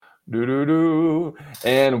Do.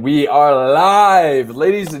 And we are live,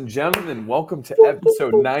 ladies and gentlemen. Welcome to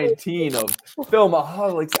episode 19 of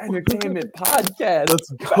Filmaholics Entertainment Podcast. Let's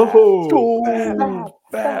go.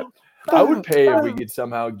 Fap. I would pay if we could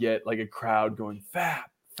somehow get like a crowd going fap.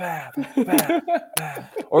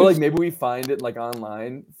 Or like maybe we find it like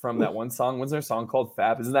online from that one song. What's their song called?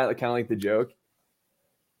 Fap. Isn't that kind of like the joke?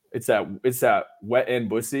 It's that wet and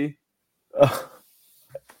bussy.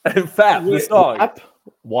 Fap, the song.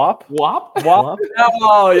 Wop.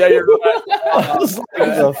 Oh yeah, you're right.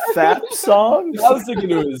 The Fap song. I was thinking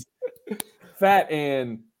it was fat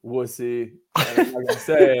and wussy. I'm not gonna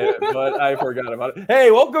say it, but I forgot about it. Hey,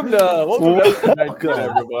 welcome to 19,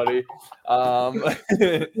 everybody.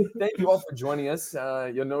 Thank you all for joining us.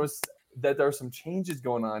 You'll notice that there are some changes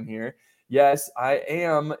going on here. Yes, I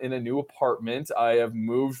am in a new apartment. I have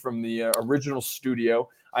moved from the original studio.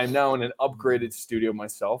 I'm now in an upgraded studio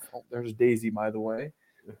myself. Oh, there's Daisy, by the way.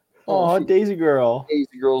 Oh, Daisy girl.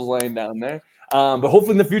 Daisy girl's laying down there. But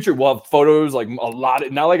hopefully in the future we'll have photos, like a lot.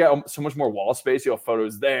 Now I got so much more wall space. You'll have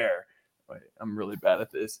photos there. Wait, I'm really bad at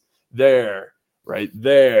this. There, right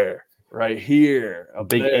here. A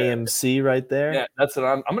big there. AMC right there. Yeah, that's what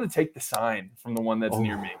I'm going to take the sign from the one that's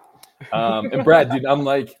near me. And Brad, dude,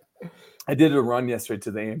 I did a run yesterday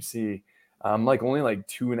to the AMC. I'm only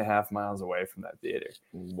 2.5 miles away from that theater.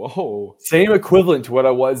 Whoa. Same equivalent to what I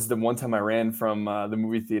was the one time I ran from the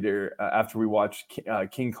movie theater after we watched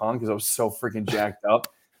King Kong because I was so freaking jacked up.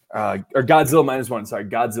 Or Godzilla -1. Sorry,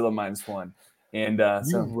 Godzilla -1. And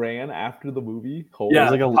you ran after the movie?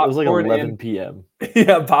 Yeah, it was like 11 p.m.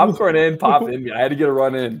 Yeah, popcorn and pop in me. I had to get a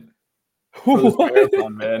run in. For this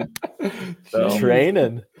marathon, man. So,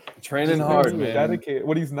 Training hard, man. Dedicated.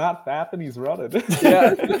 When he's not fapping, he's running.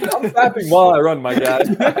 Yeah, I'm fapping while I run, my guy.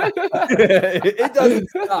 It doesn't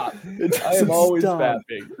stop. I am always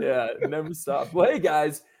fapping. Yeah, it never stops. Well, hey,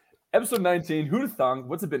 guys. Episode 19. Who'd have thunk?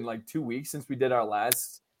 What's it been, 2 weeks since we did our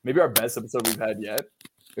last, maybe our best episode we've had yet?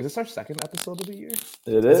 Is this our second episode of the year?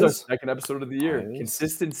 It is. Our second episode of the year. Nice.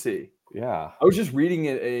 Consistency. Yeah. I was just reading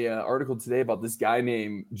a article today about this guy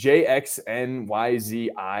named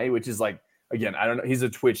JXNYZI, which is again, I don't know. He's a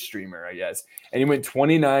Twitch streamer, I guess. And he went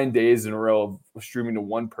 29 days in a row of streaming to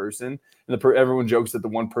one person. And everyone jokes that the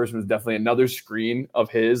one person was definitely another screen of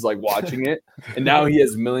his, watching it. And now he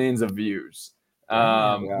has millions of views,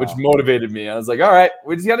 which motivated me. I was like, all right,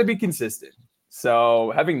 we just got to be consistent.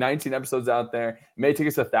 So having 19 episodes out there, may take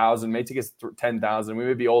us 1,000, may take us 10,000. We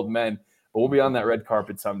may be old men, but we'll be on that red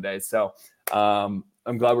carpet someday. So I'm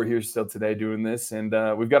glad we're here still today doing this. And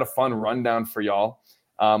we've got a fun rundown for y'all.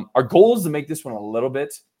 Our goal is to make this one a little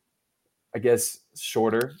bit, I guess,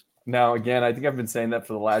 shorter. Now, again, I think I've been saying that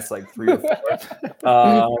for the last 3 or 4.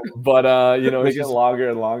 But make it longer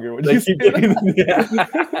and longer.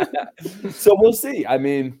 So we'll see. I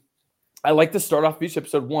mean, I like to start off each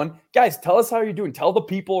episode one. Guys, tell us how you're doing. Tell the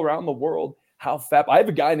people around the world how fap. I have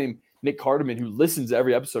a guy named Nick Carterman who listens to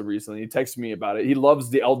every episode recently. He texted me about it. He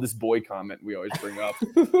loves the eldest boy comment we always bring up.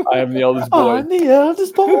 I am the eldest boy. I'm the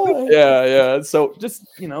eldest boy. Yeah. So just,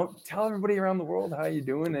 tell everybody around the world how you're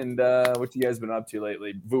doing and what you guys been up to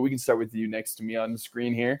lately. Vu, we can start with you next to me on the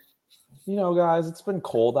screen here. Guys, it's been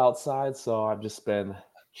cold outside, so I've just been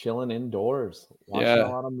chilling indoors, watching a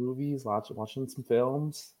lot of movies, watching some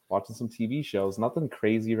films, watching some TV shows. Nothing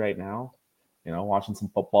crazy right now. Watching some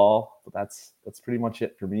football, but that's pretty much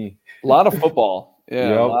it for me. A lot of football.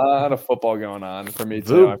 Yeah, a lot of football going on for me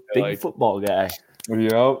too. Vu, big football guy.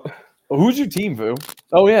 Yep. Well, who's your team, Vu?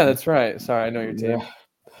 Oh, yeah, that's right. Sorry, I know your team. Yeah.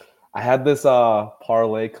 I had this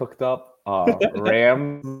parlay cooked up.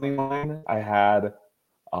 Rams money line. I had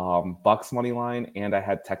Bucks money line, and I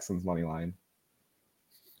had Texans money line.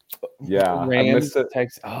 Yeah, Rams, I missed it.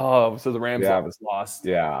 So the Rams was lost.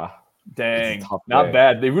 Yeah. Dang, not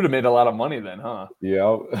bad. They would have made a lot of money then, huh?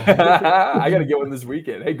 Yep. I got to get one this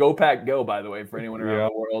weekend. Hey, go Pack Go, by the way, for anyone around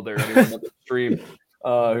the world or anyone on the stream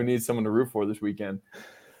who needs someone to root for this weekend.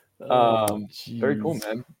 Very cool,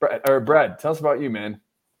 man. Brad, tell us about you, man.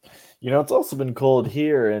 It's also been cold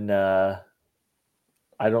here, and I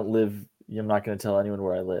don't live. I'm not going to tell anyone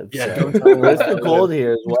where I live. Yeah, so. don't tell me. It's been cold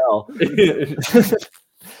here as well.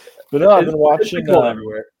 But no, I've been watching it's cold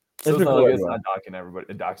everywhere. So it's not docking everybody.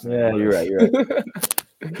 Yeah, you're right.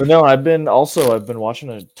 But no, I've been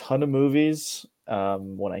watching a ton of movies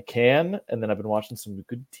when I can, and then I've been watching some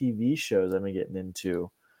good TV shows I've been getting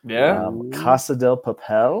into. Yeah, Casa del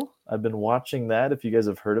Papel. I've been watching that. If you guys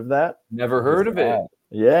have heard of that, never heard of it.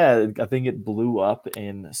 Yeah, I think it blew up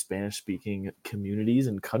in Spanish-speaking communities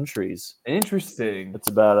and countries. Interesting. It's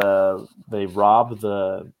about they rob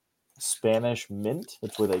the Spanish mint.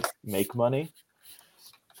 That's where they make money.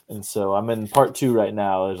 And so I'm in part 2 right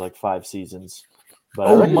now. There's like 5 seasons.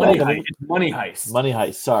 But Money Heist. Money Heist. Money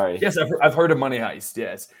Heist. Sorry. Yes, I've heard of Money Heist.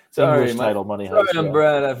 Yes. Sorry, English title Money Heist. Sorry, I'm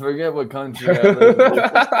Brad. I forget what country I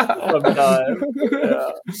live in sometimes.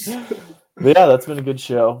 Yeah. But yeah, that's been a good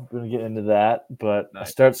show. We're gonna get into that. But nice. I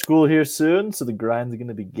start school here soon, so the grind's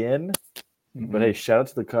gonna begin. Mm-hmm. But hey, shout out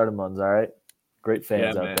to the Cardamones, all right? Great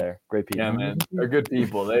fans out there. Great people. Yeah, man. They're good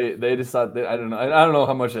people. They just thought that, I don't know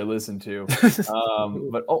how much I listen to.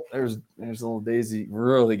 But there's little Daisy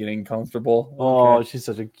really getting comfortable. Oh, she's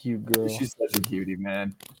such a cute girl. She's such a cutie,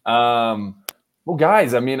 man. Well,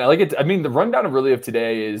 guys, I mean, I like it. I mean, the rundown of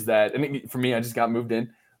today is that, I mean, for me, I just got moved in.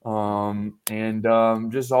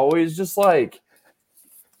 Just always just like,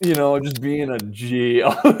 just being a G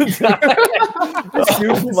all the time.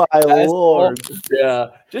 My Lord. Yeah,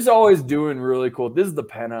 just always doing really cool. This is the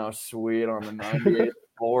penthouse suite on the 98th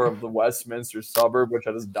floor of the Westminster suburb, which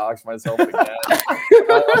I just doxed myself again.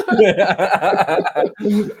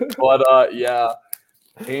 But yeah,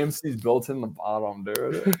 AMC's built in the bottom,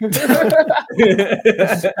 dude.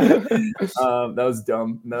 That was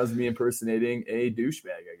dumb. That was me impersonating a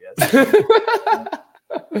douchebag, I guess.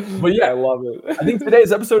 But yeah, I love it. I think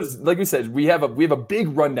today's episode is, like we said, we have a big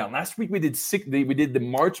rundown. Last week we did the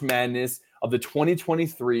March Madness of the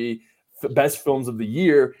 2023 best films of the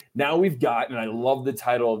year. Now we've got, and I love the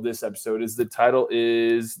title of this episode.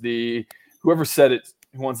 Whoever said it,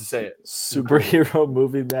 who wants to say it? Superhero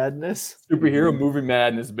Movie Madness. Superhero Movie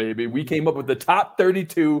Madness, baby. We came up with the top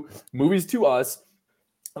 32 movies to us.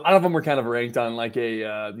 A lot of them were kind of ranked on like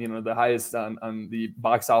the highest on the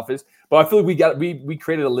box office. But I feel like we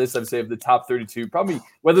created a list, I'd say, of the top 32, probably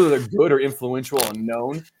whether they're good or influential and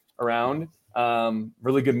known around.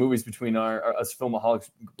 Really good movies between us Filmaholics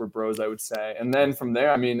bros, I would say. And then from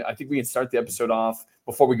there, I mean, I think we can start the episode off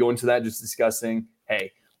before we go into that, just discussing,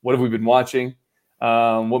 hey, what have we been watching?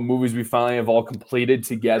 What movies we finally have all completed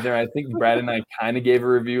together. I think Brad and I kind of gave a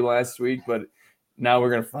review last week, but now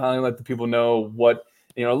we're going to finally let the people know what,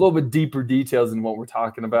 a little bit deeper details in what we're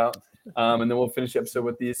talking about. And then we'll finish the episode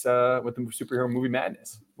with with the Superhero Movie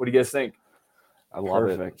Madness. What do you guys think? I love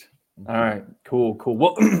it. All right, cool.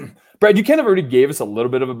 Well, Brad, you kind of already gave us a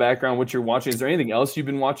little bit of a background what you're watching. Is there anything else you've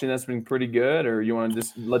been watching that's been pretty good, or you want to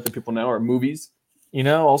just let the people know, or movies?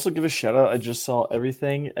 Also give a shout out. I just saw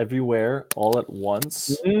Everything Everywhere All at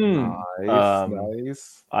Once.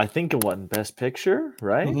 Nice. I think it won Best Picture,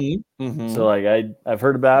 right? Mm-hmm. Mm-hmm. So I've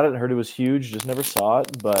heard about it, heard it was huge, just never saw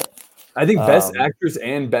it. But I think Best Actress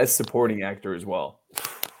and Best Supporting Actor as well.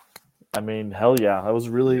 I mean, hell yeah. It was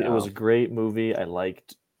a great movie. I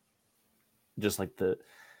liked just like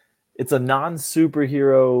it's a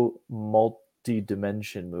non-superhero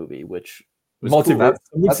multi-dimension movie, which multiverse.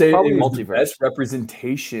 Cool. That's probably the best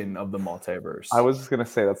representation of the multiverse. I was just gonna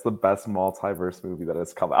say that's the best multiverse movie that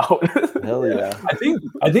has come out. Hell yeah! I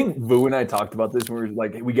think Vu and I talked about this when we were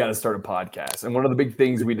like, we got to start a podcast, and one of the big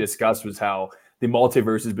things we discussed was how the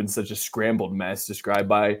multiverse has been such a scrambled mess described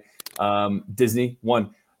by Disney.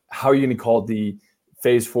 One, how are you going to call the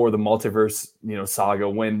Phase 4 the multiverse, saga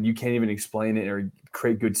when you can't even explain it or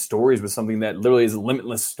create good stories with something that literally is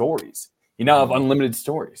limitless stories? You now have unlimited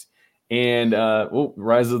stories. And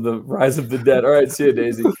Rise of the Dead. All right, see you,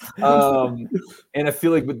 Daisy. And I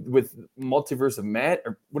feel like with Multiverse of Matt,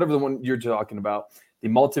 or whatever the one you're talking about, the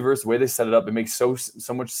multiverse, the way they set it up, it makes so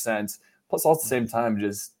much sense. Plus, all at the same time,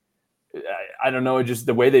 just I don't know, just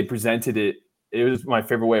the way they presented it. It was my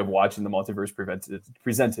favorite way of watching the multiverse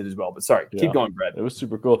presented as well. But sorry, keep going, Brad. It was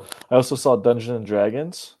super cool. I also saw Dungeons and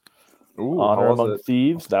Dragons. Ooh, Honor Among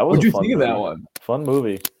Thieves. That was What'd you think of that one? Fun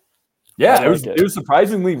movie. Yeah, it was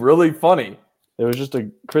surprisingly really funny. It was just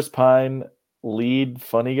a Chris Pine lead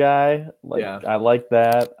funny guy. I like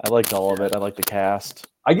that. I liked all of it. I like the cast.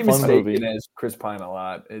 I get mistaken as Chris Pine a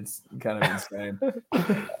lot. It's kind of insane.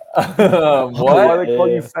 Why they call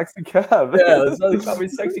you Sexy Kev? Yeah, that's why they call me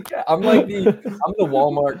Sexy Kev. I'm the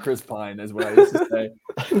Walmart Chris Pine, is what I used to say.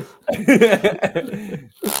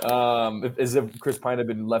 As if Chris Pine had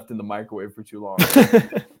been left in the microwave for too long.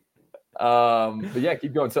 But yeah,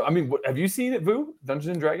 keep going. So, I mean, have you seen it, Vu?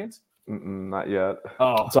 Dungeons and Dragons? Not yet.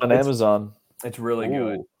 Oh, it's on Amazon. It's really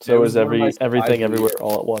good. So is Everything Everywhere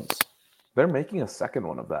All at Once. They're making a second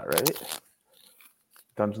one of that, right?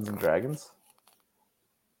 Dungeons and Dragons?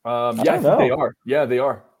 Yeah, I think they are. Yeah, they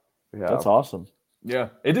are. Yeah. That's awesome. Yeah,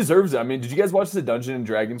 it deserves it. I mean, did you guys watch the Dungeons and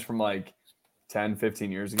Dragons from like 10, 15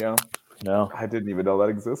 years ago? No. I didn't even know that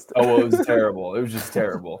existed. Oh, well, it was terrible. It was just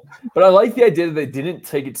terrible. But I like the idea that they didn't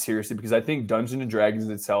take it seriously, because I think Dungeons and Dragons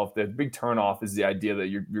itself, the big turnoff is the idea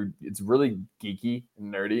that it's really geeky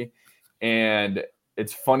and nerdy. And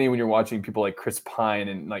it's funny when you're watching people like Chris Pine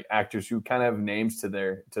and like actors who kind of have names to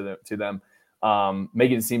them,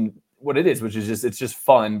 making it seem what it is, which is it's just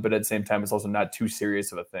fun, but at the same time, it's also not too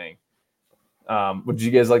serious of a thing. Did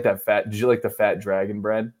you guys like did you like the fat dragon,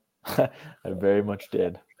 Brad? I very much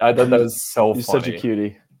did. I thought that was so He's funny. such a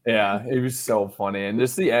cutie. Yeah, it was so funny. And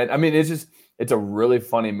just the end, I mean, it's a really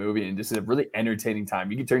funny movie and just a really entertaining time.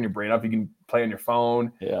 You can turn your brain off, you can play on your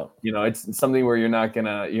phone. Yeah. It's something where you're not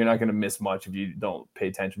gonna miss much if you don't pay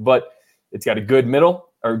attention. But it's got a good middle,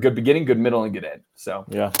 or good beginning, good middle, and good end. So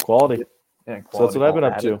yeah, quality. Yeah, quality. So that's what I've been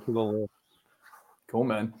up to. Cool,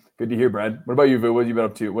 man. Good to hear, Brad. What about you, Vu? What have you been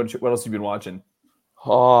up to? What else have you been watching?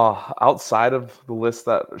 Oh, outside of the list,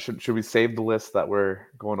 that should we save the list that we're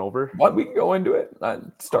going over? What, we can go into it.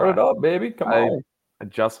 Start it up, baby. Come on. I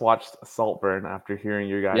just watched Saltburn after hearing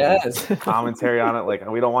your guys' commentary on it. Like,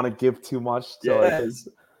 we don't want to give too much to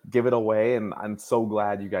give it away, and I'm so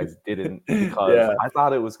glad you guys didn't, because I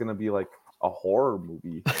thought it was gonna be like a horror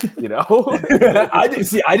movie, you know. I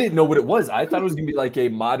didn't know what it was. I thought it was gonna be like a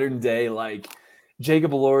modern day, like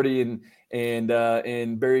Jacob Elordi and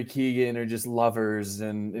Barry Keoghan are just lovers,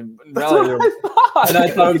 and really, and I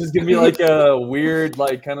thought it was just gonna be like a weird,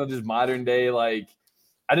 like kind of just modern day, like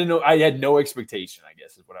I didn't know. I had no expectation, I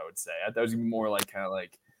guess is what I would say. I thought it was gonna be more like kind of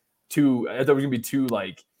like I thought it was gonna be too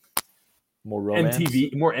like more romance,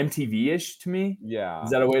 more MTV-ish to me. Yeah, is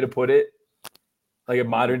that a way to put it? Like a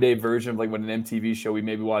modern day version of like what an MTV show we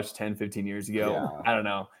maybe watched 10, 15 years ago. Yeah. I don't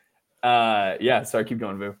know. Sorry, keep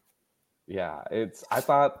going, Vu. Yeah, I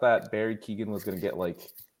thought that Barry Keoghan was gonna get like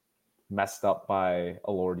messed up by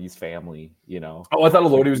Elordi's family, you know. Oh, I thought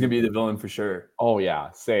Elordi was gonna be the villain for sure. Oh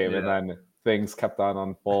yeah, same. Yeah. And then things kept on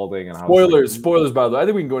unfolding. And spoilers, by the way. I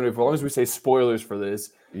think we can go into it for as long as we say spoilers for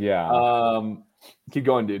this. Yeah. Keep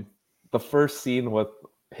going, dude. The first scene with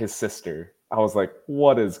his sister, I was like,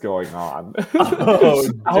 what is going on? Oh,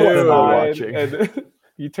 dude. I was watching. And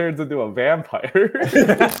he turns into a vampire.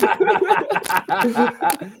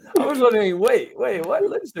 I was wondering, wait, what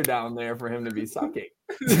lips are down there for him to be sucking?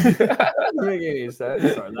 Doesn't make any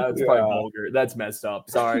sense. Sorry, that's probably vulgar. That's messed up.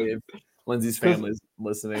 Sorry if Lindsay's family's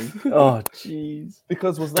listening. Oh, jeez.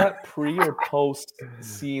 Because was that pre or post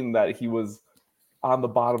scene that he was on the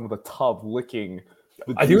bottom of the tub licking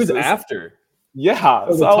the I think it was after. Yeah.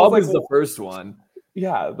 So the tub is the first one.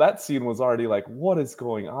 Yeah, that scene was already like, what is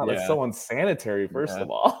going on? It's so unsanitary, first of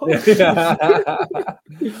all. Well,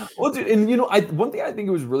 dude, and one thing I think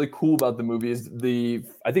it was really cool about the movie is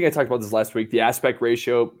I think I talked about this last week, the aspect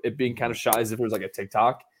ratio, it being kind of shot as if it was like a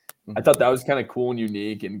TikTok. Mm-hmm. I thought that was kind of cool and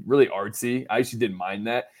unique and really artsy. I actually didn't mind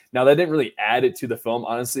that. Now, that didn't really add it to the film.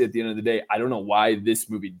 Honestly, at the end of the day, I don't know why this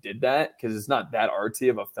movie did that, because it's not that artsy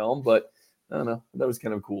of a film, but I don't know. That was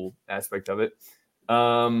kind of a cool aspect of it.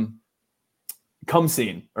 Cum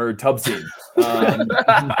scene or tub scene. Tub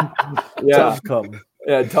cum.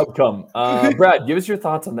 Yeah, tub cum. Brad, give us your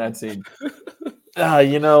thoughts on that scene.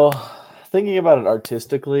 Thinking about it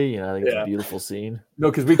artistically, I think it's a beautiful scene. No,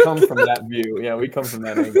 because we come from that view. Yeah, we come from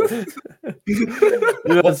that angle.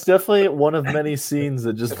 It's definitely one of many scenes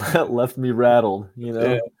that just left me rattled.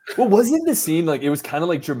 Yeah. Well, wasn't the scene like it was kind of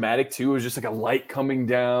like dramatic too? It was just like a light coming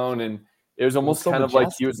down, and it was almost kind of like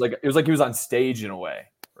he was on stage in a way,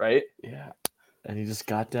 right? Yeah. And he just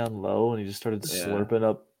got down low and he just started slurping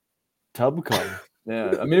up tub cum.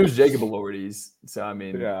 Yeah, I mean, it was Jacob Elordi's. So, I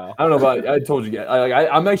mean, I don't know about, I told you guys,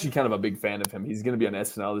 I'm actually kind of a big fan of him. He's going to be on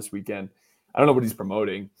SNL this weekend. I don't know what he's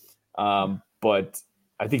promoting, but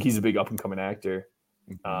I think he's a big up and coming actor.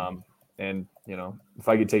 And, if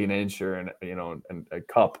I could take an inch or and a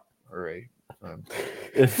cup or a,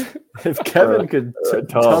 if Kevin could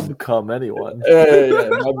tub cum anyone,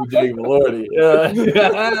 might be Jacob Elordi.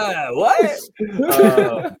 What?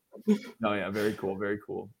 No, yeah, very cool, very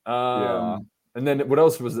cool. And then what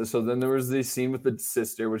else was this? So then there was the scene with the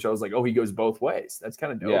sister, which I was like, oh, he goes both ways. That's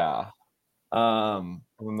kind of dope. Yeah. I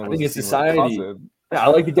think it's society. Yeah, I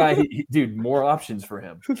like the guy. Dude, more options for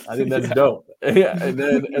him. I think that's dope. Yeah,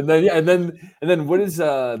 and then what is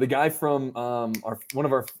the guy from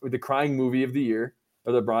the crying movie of the year,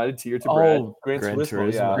 or that brought a tear to Brad? Oh, Gran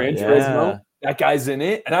Turismo. Yeah. Gran Turismo. That guy's in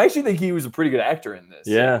it, and I actually think he was a pretty good actor in this.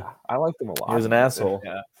 Yeah, I liked him a lot. He was an asshole.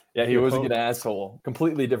 Yeah, he was a good asshole.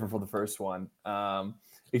 Completely different from the first one,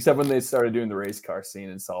 except when they started doing the race car scene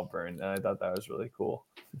in Saltburn, and I thought that was really cool.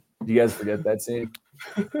 Did you guys forget that scene?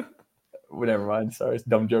 Never mind. Sorry, it's a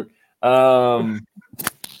dumb joke. That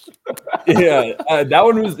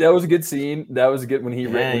was a good scene. That was good when he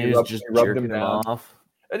rubbed him down. Off.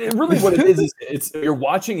 And really, what it is it's you're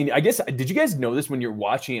watching, and I guess did you guys know this when you're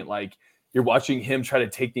watching it? Like you're watching him try to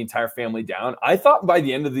take the entire family down. I thought by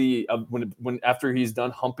the end of when after he's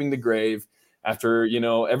done humping the grave, after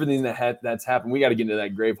everything that's happened. We got to get into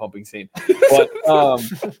that grave humping scene, but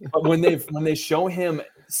when they show him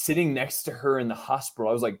sitting next to her in the hospital,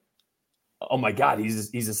 I was like, oh my God,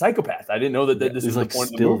 he's a psychopath. I didn't know that this was like the point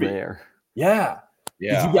still of the movie. there. Yeah.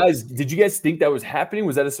 Did you guys think that was happening?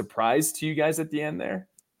 Was that a surprise to you guys at the end there?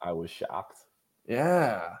 I was shocked.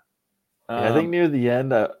 Yeah. I think near the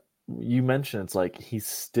end, you mentioned it's like he's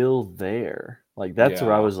still there. Like that's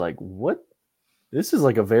where I was like, what? This is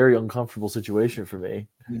like a very uncomfortable situation for me.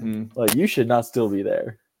 Mm-hmm. Like you should not still be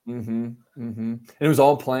there. Mm-hmm. Mm-hmm. And it was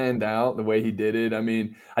all planned out the way he did it. I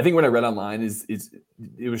mean, I think what I read online is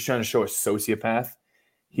it was trying to show a sociopath.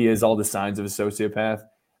 He has all the signs of a sociopath.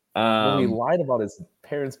 Well, he lied about his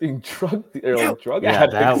parents being drug addicts.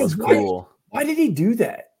 That was cool. Why did he do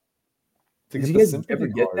that? Did you guys ever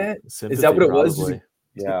get that? Sympathy, is that what it was? probably.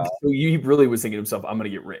 Yeah. So he really was thinking to himself, I'm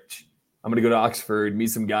going to get rich. I'm going to go to Oxford, meet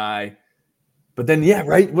some guy. But then, he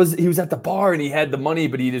was at the bar and he had the money,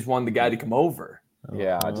 but he just wanted the guy to come over.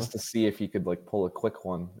 Yeah, just to see if he could like pull a quick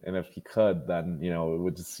one, and if he could, then it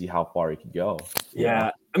would just see how far he could go.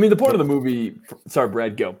 Yeah, I mean the point of the movie. Sorry,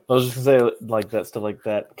 Brad, go. I was just gonna say like that stuff like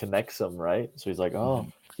that connects him, right? So he's like, oh,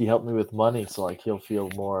 he helped me with money, so like he'll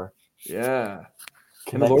feel more. Yeah,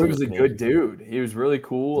 and Lord was a good dude. He was really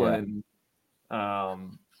cool, and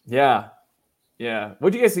yeah.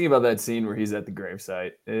 What do you guys think about that scene where he's at the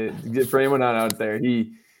gravesite? For anyone not out there,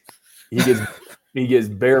 he gets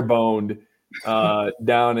bare boned.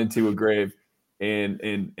 Down into a grave, and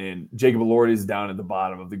Jacob Elordi is down at the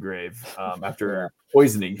bottom of the grave after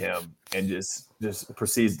poisoning him, and just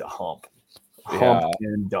proceeds to hump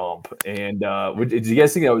and dump. And did you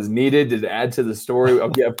guys think that was needed? Did it add to the story?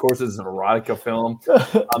 Okay, of course, it's an erotica film.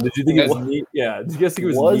 Did you think it was needed? Yeah. Did you guys think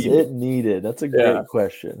it was needed? It needed? That's a great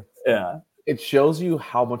question. Yeah. It shows you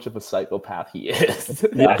how much of a psychopath he is.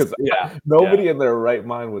 Nobody in their right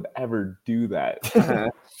mind would ever do that,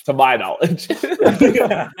 to my knowledge.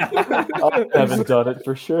 I haven't done it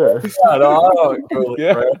for sure.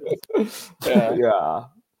 Yeah.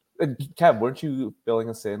 And Kev, weren't you filling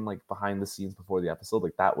us in like behind the scenes before the episode?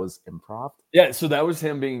 Like that was improv? Yeah, so that was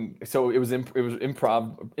him being. So it was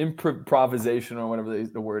improvisation or whatever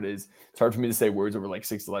the word is. It's hard for me to say words over like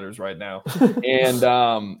 6 letters right now. And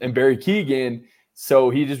Barry Keoghan.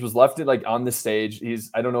 So he just was left it like on the stage.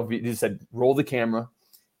 I don't know if he just said roll the camera,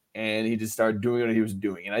 and he just started doing what he was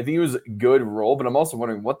doing. And I think it was a good role. But I'm also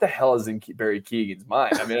wondering what the hell is in Barry Keoghan's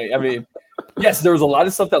mind. I mean, yes, there was a lot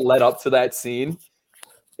of stuff that led up to that scene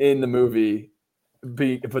in the movie,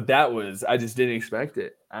 but I just didn't expect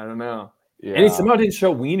it. I don't know. Yeah. And he somehow didn't show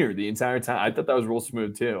Wiener the entire time. I thought that was real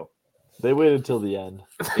smooth too. They waited till the end.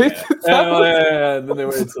 Then they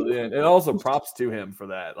waited till the end. And also props to him for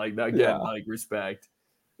that. Like again, like respect.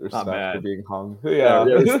 Respect for being hung.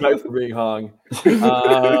 Respect for being hung.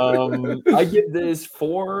 I give this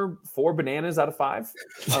four bananas out of 5.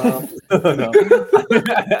 No.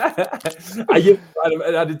 I give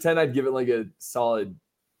out of 10. I'd give it like a solid.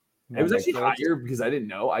 It was actually higher because I didn't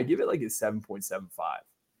know. I give it like a 7.75.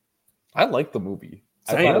 I like the movie.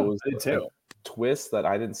 I thought it was a twist that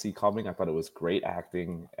I didn't see coming. I thought it was great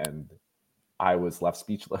acting, and I was left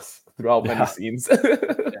speechless throughout many scenes.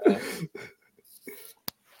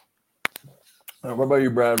 What about you,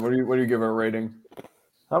 Brad? What do you give a rating?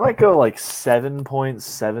 I might go like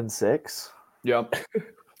 7.76. Yep.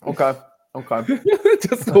 Okay.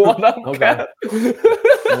 Just the one up. Okay.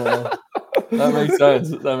 That makes sense.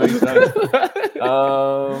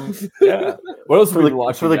 Yeah. What else have you been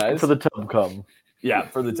watching, guys? For the tub cum. Yeah,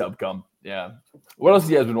 for the tub cum. Yeah. What else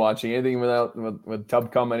have you guys been watching? Anything with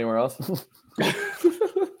tub cum anywhere else? Is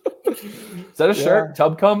that a shirt?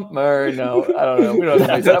 Tub cum? Or no? I don't know. We don't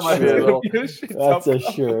know. That might be a little. That's a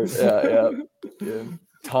shirt. Yeah.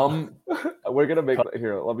 Tum. We're gonna make that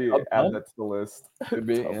here. Let me add that to the list. Could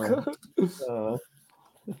be.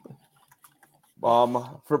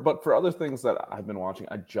 For other things that I've been watching,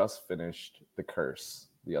 I just finished The Curse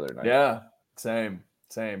the other night. Yeah, same.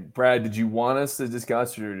 Brad, did you want us to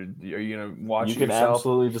discuss, or are you gonna watch it yourself? You can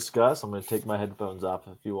absolutely discuss. I'm gonna take my headphones off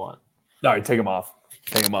if you want. All right, take them off.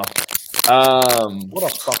 What a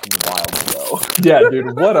fucking wild show. Yeah,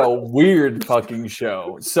 dude, what a weird fucking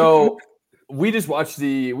show. So we just watched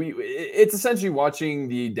it's essentially watching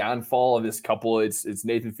the downfall of this couple. It's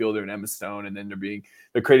Nathan Fielder and Emma Stone, and then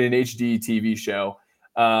they're creating an HD TV show.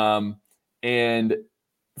 And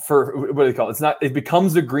for what do they call it? It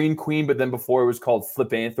becomes the Green Queen, but then before it was called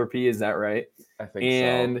Flipanthropy. Is that right? I think so.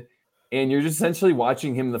 And you're just essentially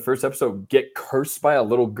watching him in the first episode get cursed by a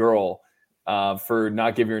little girl for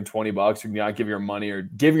not giving her $20 or not giving her money or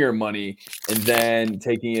giving her money and then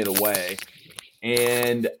taking it away.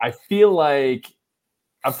 And I feel like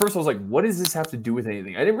at first I was like, what does this have to do with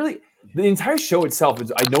anything? I didn't really. The entire show itself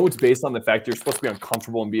is. I know it's based on the fact you're supposed to be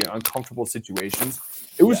uncomfortable and be in uncomfortable situations.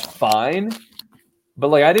 It was fine, but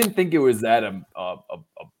like I didn't think it was that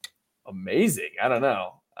amazing. I don't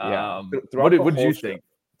know. Yeah. What did you think?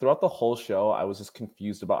 Throughout the whole show, I was just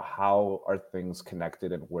confused about how are things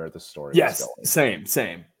connected and where the story is going.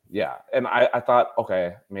 Same. Yeah. And I thought,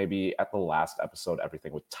 okay, maybe at the last episode,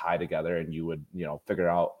 everything would tie together and you would, figure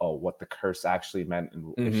out, what the curse actually meant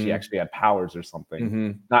and if she actually had powers or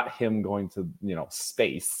something, not him going to,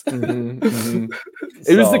 space. It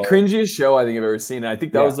was the cringiest show I think I've ever seen. I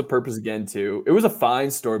think that was the purpose again, too. It was a fine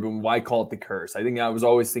story, but why call it the curse? I think I was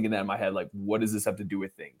always thinking that in my head, like, what does this have to do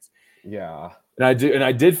with things? Yeah. And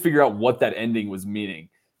I did figure out what that ending was meaning.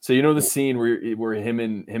 So the scene where him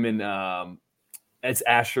and it's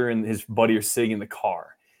Asher and his buddy are sitting in the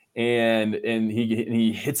car, and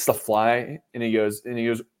he hits the fly, and he goes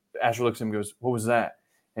Asher looks at him and goes, "What was that?"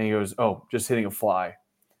 And he goes, "Oh, just hitting a fly."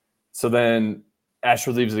 So then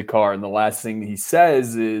Asher leaves the car, and the last thing he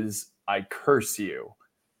says is, "I curse you."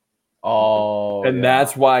 Oh, and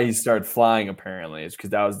that's why he started flying. Apparently, it's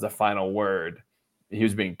because that was the final word. He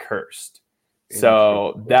was being cursed.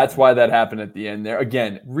 So that's why that happened at the end there.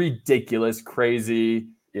 Again, ridiculous, crazy.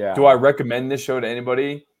 Yeah. Do I recommend this show to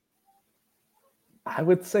anybody? I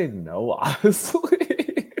would say no,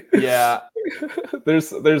 honestly. Yeah.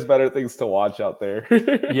 There's better things to watch out there.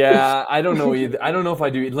 Yeah, I don't know either. I don't know if I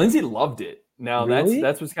do. Lindsay loved it. Now really?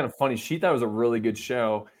 that's what's kind of funny. She thought it was a really good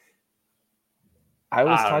show. I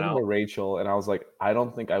was talking to Rachel and I was like, I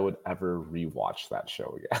don't think I would ever rewatch that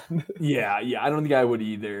show again. Yeah, I don't think I would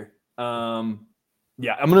either. I'm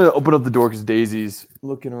gonna open up the door because Daisy's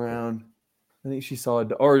looking around. I think she saw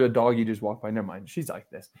a doggy just walked by. Never mind. She's like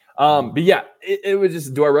this. But yeah, it was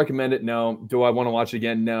just. Do I recommend it? No. Do I want to watch it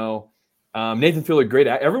again? No. Nathan Fielder, great.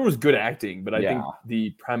 Everyone was good acting, but I think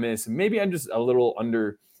the premise. Maybe I'm just a little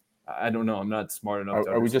under. I don't know. I'm not smart enough.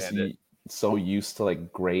 Are we just so used to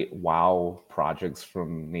like great wow projects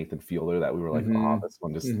from Nathan Fielder that we were like, oh, this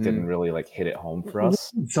one just didn't really like hit it home for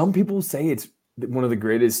us? Some people say it's one of the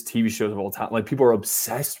greatest TV shows of all time. Like people are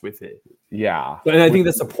obsessed with it. Yeah. And I think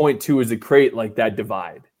that's the point too, is to create like that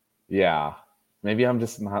divide. Yeah. Maybe I'm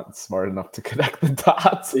just not smart enough to connect the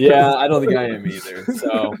dots. Yeah, I don't think I am either.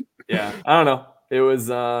 So yeah, I don't know. It was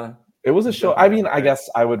a show. I mean, I guess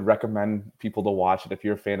I would recommend people to watch it if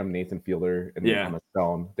you're a fan of Nathan Fielder and Emma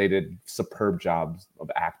Stone. They did superb jobs of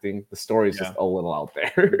acting. The story is just a little out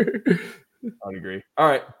there. I would agree. All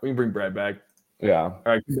right, we can bring Brad back. Yeah. All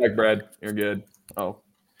right, come back, Brad. You're good. Oh,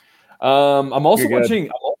 I'm also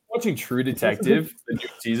watching True Detective, the new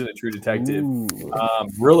season of True Detective.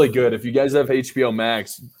 Really good. If you guys have HBO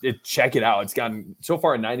Max, check it out. It's gotten so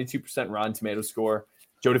far a 92% Rotten Tomato score.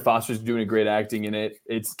 Jodie Foster's doing a great acting in it.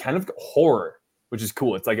 It's kind of horror, which is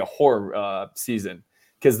cool. It's like a horror season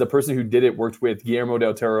because the person who did it worked with Guillermo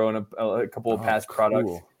del Toro and a couple of past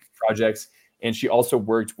projects, and she also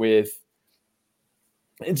worked with.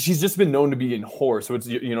 And she's just been known to be in horror. So it's,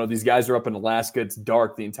 these guys are up in Alaska. It's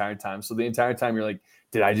dark the entire time. So the entire time you're like,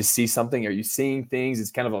 did I just see something? Are you seeing things?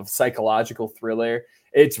 It's kind of a psychological thriller.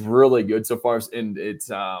 It's really good so far. And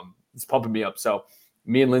it's pumping me up. So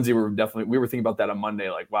me and Lindsay we were thinking about that on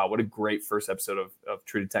Monday. Like, wow, what a great first episode of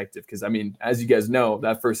True Detective. Because I mean, as you guys know,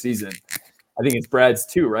 that first season, I think it's Brad's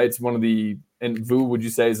too, right? It's one of the, and Vu, would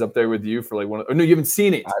you say is up there with you for like one of, oh no, you haven't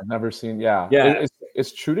seen it. I've never seen. Yeah.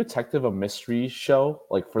 Is True Detective a mystery show?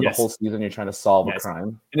 Like for the whole season, you're trying to solve a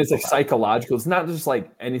crime, and it's like psychological. It's not just like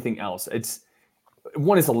anything else. It's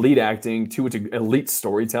one, it's elite acting. Two, it's elite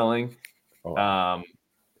storytelling.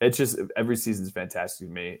 It's just every season is fantastic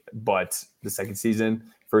to me. But the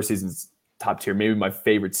first season's top tier. Maybe my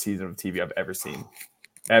favorite season of TV I've ever seen.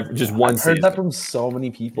 Just one. I've heard that from so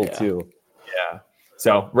many people too. Yeah.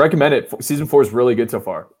 So recommend it. Season 4 is really good so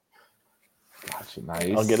far. Gotcha,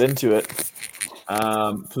 nice. I'll get into it.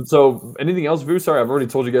 So anything else, Vu? Sorry, I've already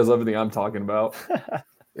told you guys everything I'm talking about.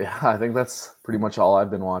 Yeah, I think that's pretty much all I've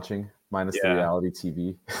been watching, minus the reality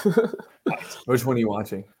TV. Which one are you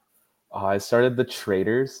watching? I started The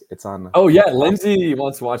Traitors. It's on. Oh yeah, Lindsay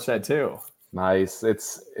wants to watch that too. Nice.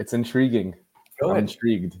 It's intriguing. I'm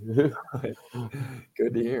intrigued.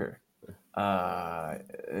 Good to hear. I'm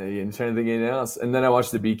trying to think of anything else. And then I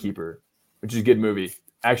watched The Beekeeper, which is a good movie.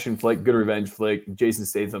 Action flick, good revenge flick. Jason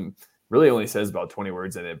Statham really only says about 20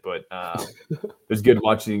 words in it, but it was good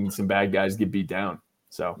watching some bad guys get beat down.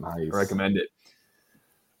 So I recommend it.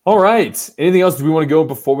 All right. Anything else do we want to go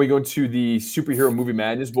before we go into the superhero movie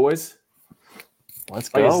madness, boys? Let's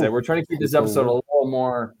go. Like I said, we're trying to keep this episode a little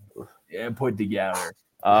more put together.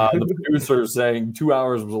 The producer is saying 2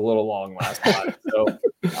 hours was a little long last time. So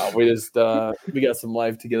We got some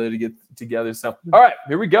life together to get together. So, all right,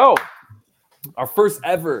 here we go. Our first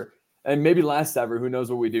ever, and maybe last ever. Who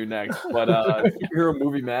knows what we do next? But superhero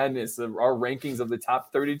movie madness. Our rankings of the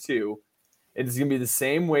top 32. It's gonna be the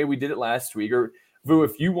same way we did it last week. Or Vu,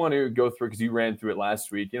 if you want to go through, because you ran through it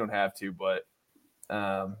last week, you don't have to. But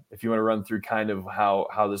if you want to run through kind of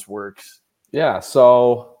how this works. Yeah.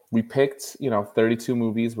 So we picked 32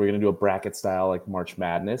 movies. We're gonna do a bracket style like March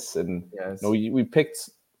Madness, and we picked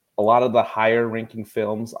a lot of the higher ranking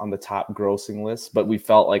films on the top grossing list, but we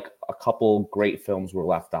felt like a couple great films were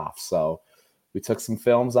left off. So we took some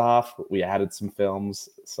films off, we added some films.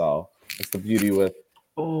 So that's the beauty with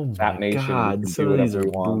Fat Nation. God, some of these are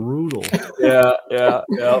brutal. Yeah.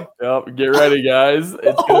 Get ready, guys.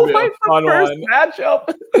 It's gonna be a fun one.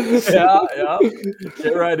 Matchup. Yeah.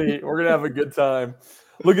 Get ready. We're gonna have a good time.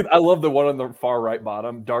 I love the one on the far right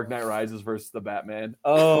bottom, Dark Knight Rises versus the Batman.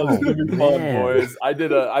 Oh, it's gonna be fun, boys. I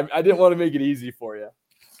didn't want to make it easy for you.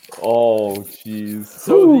 Oh, jeez.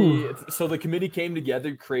 So the committee came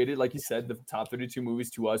together, created, like you said, the top 32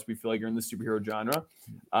 movies to us we feel like are in the superhero genre.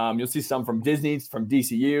 You'll see some from Disney, from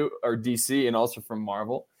DCU or DC, and also from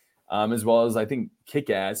Marvel, as well as I think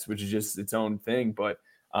Kick-Ass, which is just its own thing. But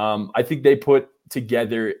I think they put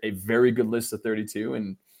together a very good list of 32,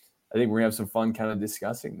 and I think we're gonna have some fun kind of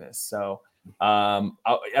discussing this. So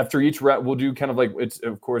after each rep, we'll do kind of like it's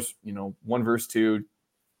of course 1 verse 2,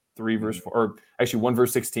 3 verse 4, or actually 1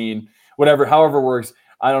 verse 16, whatever, however works.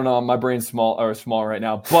 I don't know. My brain's small right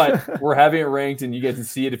now, but we're having it ranked, and you guys can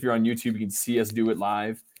see it if you're on YouTube. You can see us do it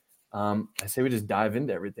live. I say we just dive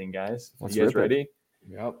into everything, guys. You guys ready?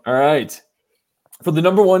 Yep. All right. For the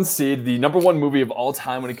number 1 seed, the number 1 movie of all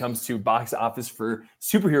time when it comes to box office for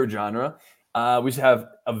superhero genre. We should have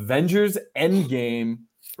Avengers Endgame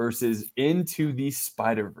versus Into the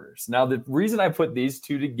Spider-Verse. Now, the reason I put these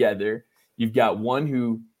two together, you've got one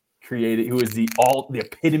who is the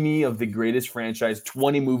epitome of the greatest franchise,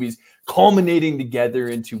 20 movies culminating together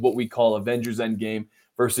into what we call Avengers Endgame,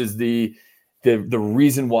 versus the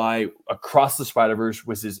reason why Across the Spider-Verse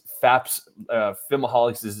was his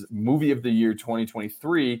Filmaholics' movie of the year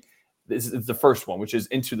 2023. This is the first one, which is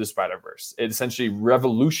Into the Spider-Verse. It essentially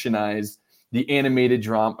revolutionized the animated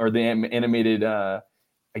drama, or the animated,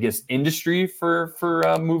 industry for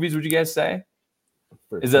movies. Would you guys say?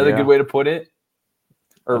 Is that a good way to put it?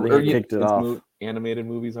 Or you kicked it off. Animated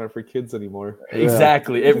movies aren't for kids anymore.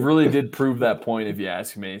 Exactly. It really did prove that point, if you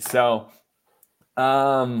ask me. So,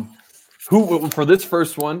 who for this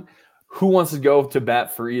first one? Who wants to go to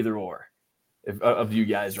bat for either or? Of you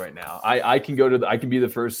guys right now, I can be the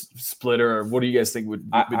first splitter. Or what do you guys think would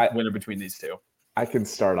winner between these two? I can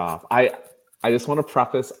start off. I just want to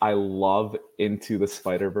preface, I love Into the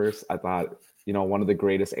Spider-Verse. I thought, one of the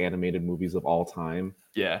greatest animated movies of all time.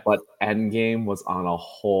 Yeah. But Endgame was on a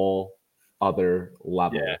whole other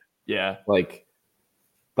level. Yeah. Like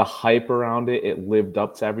the hype around it, it lived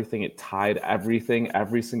up to everything. It tied everything,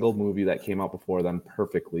 every single movie that came out before then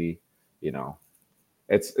perfectly.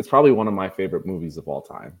 It's probably one of my favorite movies of all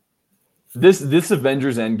time. This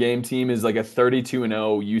Avengers Endgame team is like a 32-0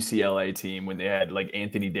 UCLA team when they had like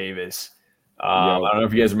Anthony Davis. I don't know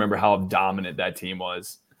if you guys remember how dominant that team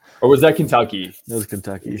was. Or was that Kentucky? It was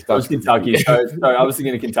Kentucky. It was Kentucky. Sorry, I was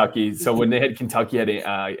thinking of Kentucky. So when they had Kentucky had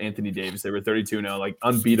Anthony Davis, they were 32-0, like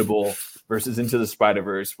unbeatable, versus Into the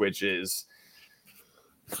Spider-Verse, which is,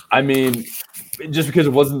 I mean, just because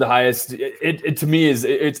it wasn't the highest, it to me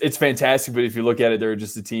it's fantastic. But if you look at it, they're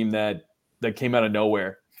just a team that came out of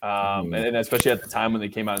nowhere. And especially at the time when they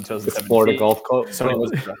came out in 2017. Florida Gulf Coast. So it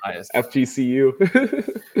wasn't the highest.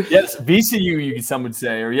 FGCU. Yes, VCU, some would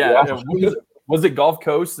say. Or was it Gulf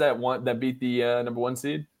Coast that beat the number 1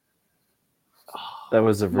 seed? That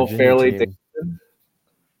was a Virginia Fairleigh team. Dickinson?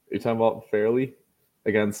 Are you talking about Fairleigh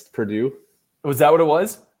against Purdue? Was that what it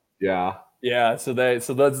was? Yeah. Yeah. So that's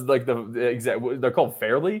like the exact. They're called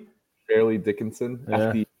Fairleigh. Fairleigh Dickinson.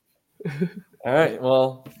 Yeah. All right.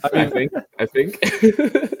 Well, I think.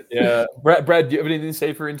 Yeah. Brad, do you have anything to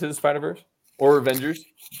say for Into the Spider-Verse or Avengers?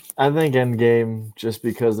 I think Endgame, just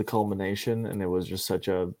because the culmination, and it was just such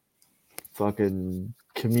a fucking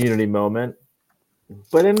community moment.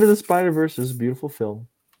 But Into the Spider-Verse is a beautiful film.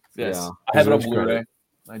 Yes. Yeah. I have it on Blu-ray.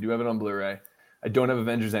 I do have it on Blu-ray. I don't have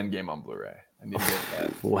Avengers Endgame on Blu-ray. I need to get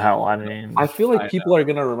that. Wow, I mean, I feel like people are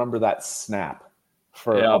gonna remember that snap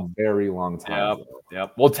for a very long time.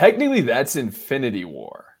 Yep. Well, technically, that's Infinity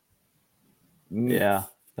War. Yeah,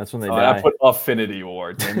 that's when they die. I put Affinity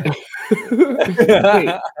War. Wait,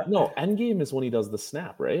 no, Endgame is when he does the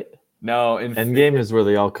snap, right? No, Endgame is where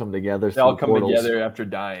they all come together. They all come together after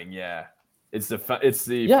dying. Yeah. It's the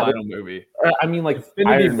final movie. I mean, like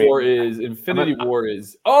Infinity Iron War Man.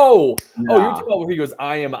 is. Oh, you're Yeah. talking about where he goes,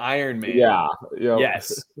 "I am Iron Man." Yeah. Yep.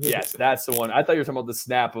 Yes, that's the one. I thought you were talking about the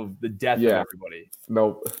snap of the death of everybody.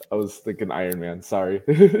 Nope, I was thinking Iron Man. Sorry.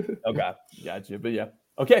 Okay, gotcha. But yeah.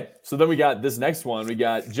 Okay, so then we got this next one. We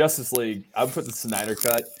got Justice League. I would put the Snyder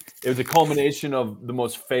Cut. It was a culmination of the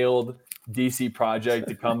most failed DC project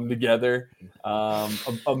to come together. A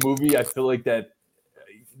movie I feel like that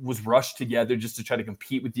was rushed together just to try to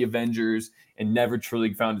compete with the Avengers and never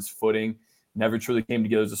truly found its footing. Never truly came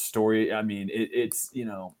together as a story. I mean, it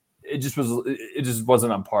just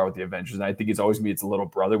wasn't on par with the Avengers. And I think it's always gonna be its little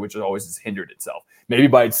brother, which has always hindered itself. Maybe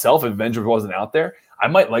by itself, if Avengers wasn't out there, I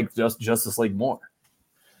might like Justice League more.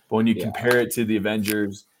 But when you compare it to the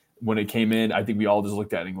Avengers when it came in, I think we all just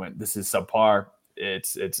looked at it and went, "This is subpar."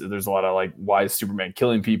 There's a lot of like, why is Superman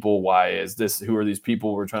killing people? Why is this? Who are these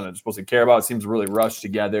people we're supposed to care about? It seems really rushed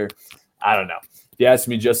together. I don't know. If you ask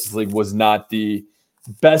me, Justice League was not the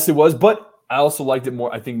best it was, but I also liked it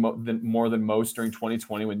more. I think more than most during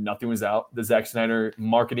 2020 when nothing was out. The Zack Snyder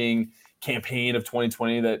marketing campaign of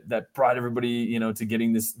 2020 that brought everybody to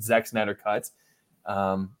getting this Zack Snyder cut.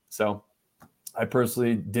 So I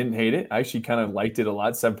personally didn't hate it. I actually kind of liked it a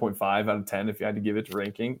lot. 7.5 out of 10 if you had to give it to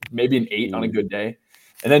ranking. Maybe an 8 on a good day.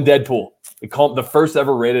 And then Deadpool. They call it the first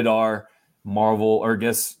ever rated R Marvel, or I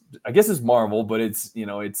guess it's Marvel, but it's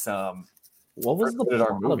what was the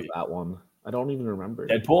plot movie of that one? I don't even remember.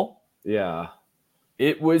 Deadpool? Yeah.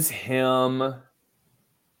 It was him.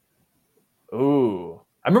 Ooh.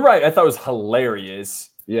 I remember I thought it was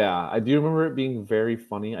hilarious. Yeah, I do remember it being very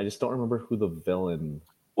funny. I just don't remember who the villain.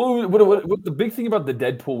 Well, what the big thing about the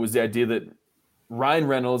Deadpool was the idea that Ryan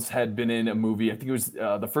Reynolds had been in a movie. I think it was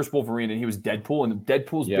the first Wolverine, and he was Deadpool. And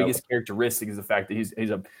Deadpool's biggest characteristic is the fact that he's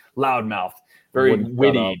a loudmouth, very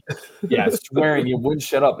witty, swearing. He wouldn't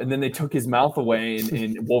shut up. And then they took his mouth away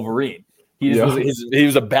in Wolverine. He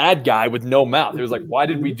was a bad guy with no mouth. It was like, why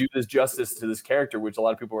did we do this justice to this character, which a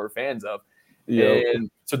lot of people were fans of? Yep. And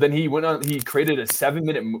so then he went on. He created a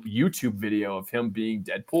 7-minute YouTube video of him being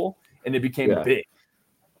Deadpool, and it became big.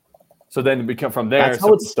 So then it became from there. That's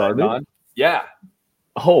how it started? Yeah.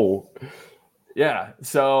 Oh. Yeah.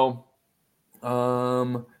 So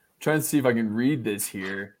trying to see if I can read this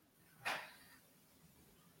here.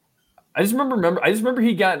 I just remember when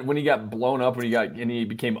he got blown up, and he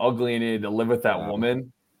became ugly and he had to live with that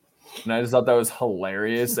woman. And I just thought that was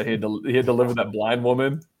hilarious that he had to live with that blind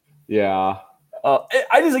woman. Yeah.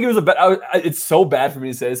 I just think it was it's so bad for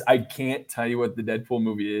me to say this. I can't tell you what the Deadpool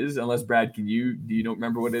movie is unless Brad, do you don't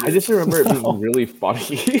remember what it is? I just remember it being really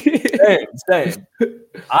funny. Same.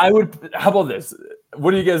 How about this? What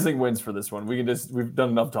do you guys think wins for this one? We've done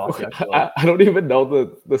enough talking. I don't even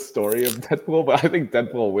know the story of Deadpool, but I think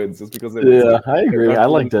Deadpool wins just because I agree. I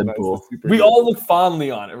like Deadpool. We all look fondly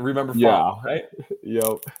on it. Remember right? Yep.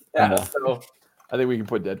 Yeah. So I think we can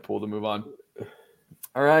put Deadpool to move on.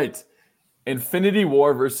 All right. Infinity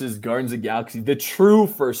War versus Guardians of the Galaxy, the true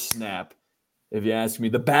first snap, if you ask me.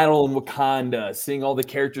 The battle in Wakanda, seeing all the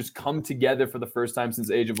characters come together for the first time since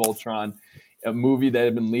Age of Ultron, a movie that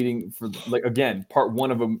had been leading for, like, again, part one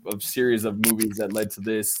of a series of movies that led to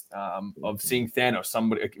this, of seeing Thanos,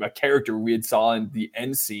 a character we had saw in the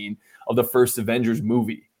end scene of the first Avengers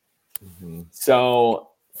movie. Mm-hmm. So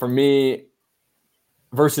for me,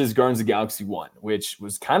 versus Guardians of the Galaxy 1, which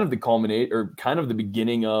was kind of the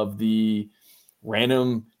beginning of the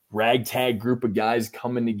random ragtag group of guys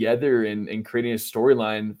coming together and creating a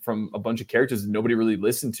storyline from a bunch of characters that nobody really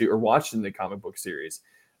listened to or watched in the comic book series.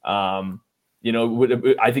 I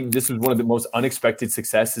think this was one of the most unexpected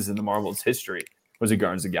successes in the Marvel's history, was the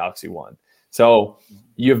Guardians of the Galaxy 1. So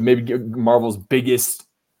you have maybe Marvel's biggest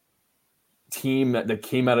team that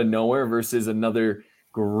came out of nowhere versus another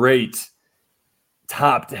great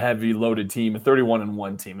top heavy loaded team, a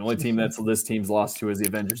 31-1 team. The only team this team's lost to is the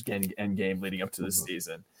Avengers Endgame leading up to this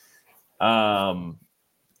season.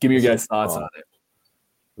 Give me your guys' thoughts on it.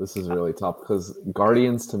 This is really tough because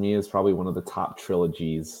Guardians to me is probably one of the top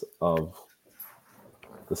trilogies of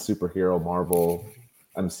the superhero Marvel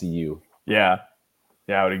MCU. Yeah,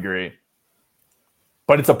 I would agree.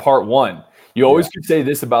 But it's a part one. You always could say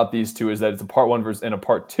this about these two, is that it's a part one versus and a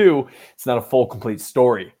part two. It's not a full, complete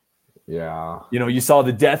story. Yeah. You saw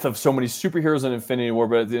the death of so many superheroes in Infinity War,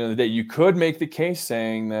 but at the end of the day, you could make the case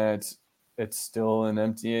saying that it's still an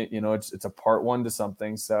empty, it's a part one to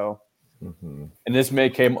something. So, and this may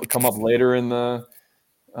come up later in the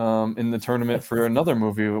tournament for another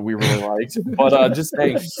movie that we really liked. But just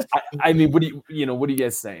saying, I mean, what do you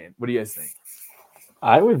guys saying? What do you guys think?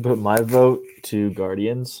 I would put my vote to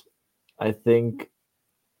Guardians. I think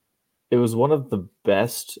it was one of the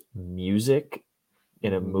best music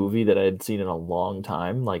in a movie that I had seen in a long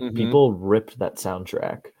time. Like people ripped that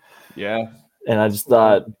soundtrack. Yeah. And I just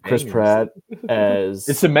thought Chris Pratt as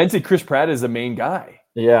it cemented Chris Pratt as the main guy.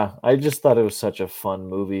 Yeah, I just thought it was such a fun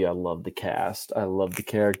movie. I loved the cast. I loved the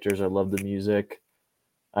characters. I loved the music.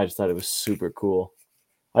 I just thought it was super cool.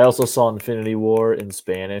 I also saw Infinity War in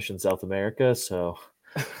Spanish in South America, so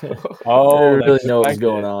I really know what was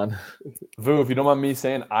going on. Vu, if you don't mind me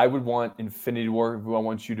saying, I would want Infinity War. Vu, I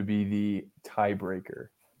want you to be the tiebreaker.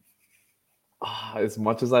 As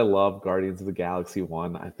much as I love Guardians of the Galaxy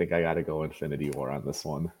 1, I think I got to go Infinity War on this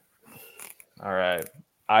one. All right.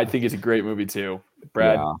 I think it's a great movie too.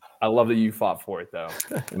 Brad, I love that you fought for it though.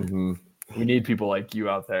 We need people like you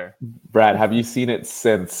out there. Brad, have you seen it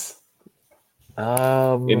since?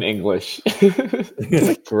 In English? It's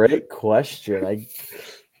a great question. I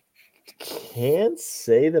can't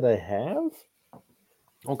say that I have.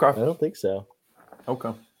 Okay. I don't think so.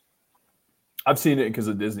 Okay. I've seen it because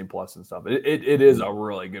of Disney Plus and stuff. It is a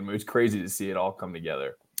really good movie. It's crazy to see it all come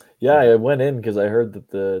together. Yeah, I went in because I heard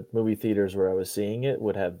that the movie theaters where I was seeing it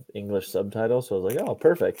would have English subtitles. So I was like, oh,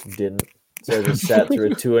 perfect. Didn't. So I just sat through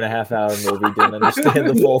a 2.5-hour movie, didn't understand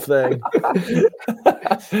the full thing.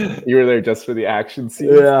 You were there just for the action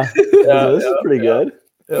scene? Yeah. This is pretty good.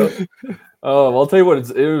 Yeah. Well, I'll tell you what,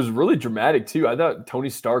 it was really dramatic too. I thought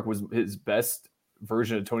Tony Stark was his best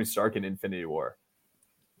version of Tony Stark in Infinity War.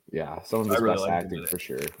 Yeah, some of his best acting for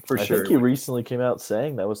sure. I think he recently came out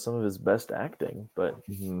saying that was some of his best acting, but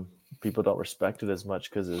people don't respect it as much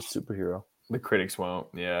because it's a superhero. The critics won't.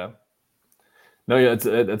 Yeah. No,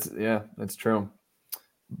 yeah, that's true.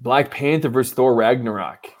 Black Panther versus Thor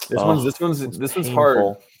Ragnarok. This one's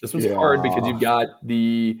hard. This one's hard because you've got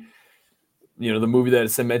the movie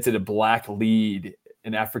that cemented a black lead,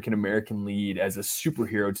 an African American lead as a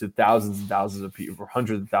superhero to thousands and thousands of people,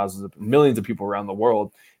 hundreds of thousands of millions of people around the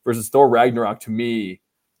world, versus Thor Ragnarok. To me,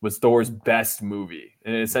 was Thor's best movie,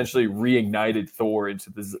 and it essentially reignited Thor into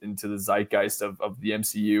the zeitgeist of the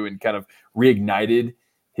MCU and kind of reignited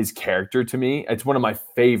his character. To me, it's one of my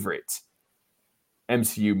favorite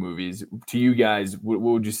MCU movies. To you guys, what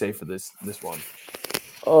would you say for this one?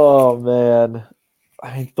 Oh man,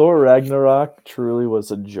 I mean, Thor Ragnarok truly was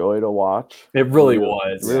a joy to watch. It really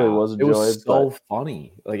was. It really was a joy. It was so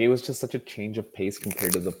funny. Like, it was just such a change of pace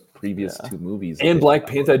compared to the previous two movies. And Black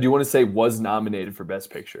Panther, I do want to say, was nominated for Best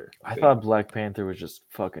Picture. I thought Black Panther was just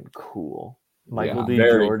fucking cool. Michael B.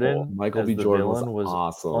 Jordan. Cool. Michael B. Jordan was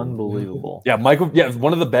awesome. Unbelievable. Yeah,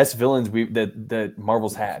 one of the best villains that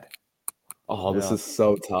Marvel's had. Oh, this is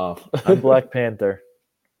so tough. I'm Black Panther.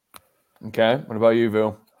 Okay. What about you,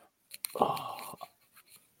 Vu?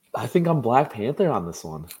 I think I'm Black Panther on this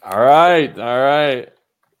one. All right.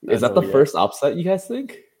 Is that the first upset, you guys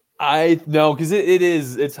think? No, because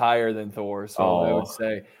it's higher than Thor. So I would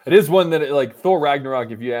say it is one that, like, Thor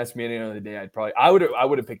Ragnarok. If you asked me any other day, I would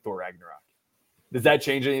have picked Thor Ragnarok. Does that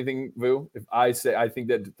change anything, Vu? If I say I think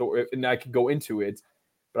that Thor, and I could go into it,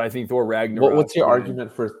 but I think Thor Ragnarok. What's your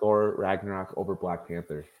argument for Thor Ragnarok over Black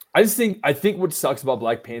Panther? I think what sucks about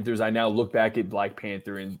Black Panther is I now look back at Black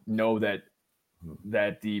Panther and know that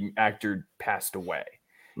the actor passed away,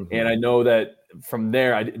 and I know that from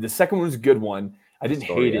there, the second one was a good one. I didn't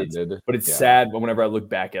hate it, but it's sad whenever I look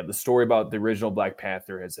back at the story about the original Black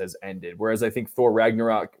Panther has ended. Whereas I think Thor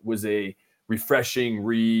Ragnarok was a refreshing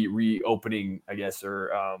reopening, I guess,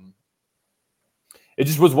 or it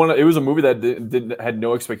just was it was a movie that had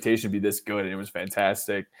no expectation to be this good, and it was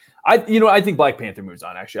fantastic. I think Black Panther moves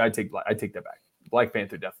on. Actually, I take that back. Black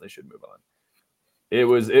Panther definitely should move on.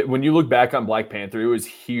 When you look back on Black Panther, it was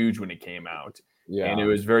huge when it came out. Yeah. And it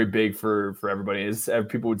was very big for everybody.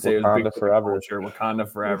 People would say Wakanda it was big forever.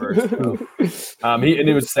 Wakanda forever. And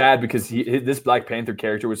it was sad because this Black Panther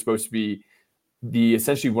character was supposed to be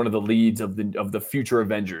essentially one of the leads of the future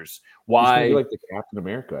Avengers. Why? Like the Captain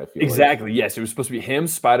America, I feel exactly. Yes, it was supposed to be him,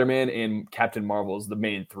 Spider-Man, and Captain Marvel as the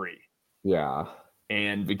main three. Yeah.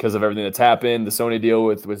 And because of everything that's happened, the Sony deal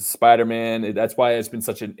with Spider-Man, that's why it's been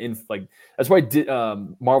such that's why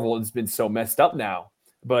Marvel has been so messed up now.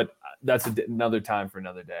 But that's another time for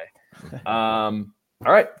another day. All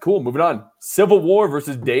right, cool. Moving on. Civil War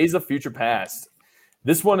versus Days of Future Past.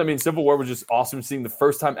 This one, I mean, Civil War was just awesome. Seeing the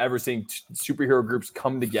first time ever seeing superhero groups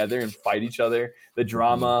come together and fight each other. The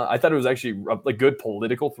drama. I thought it was actually a good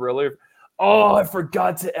political thriller. Oh, I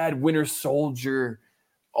forgot to add Winter Soldier.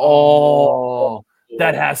 Oh,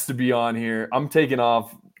 that has to be on here. I'm taking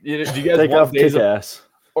off. Do you guys take off Kick-Ass?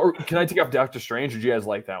 Or can I take off Doctor Strange? Or do you guys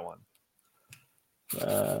like that one?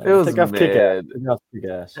 It was take off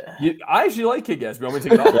Kick-Ass. I actually like Kick-Ass. You want me to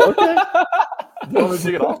take it off? Okay. You want me to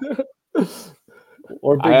take it off?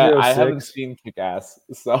 Or Big Hero 6. I haven't seen Kick-Ass,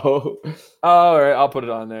 so. All right, I'll put it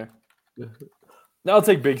on there. No, I'll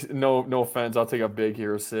take big. No offense. I'll take a Big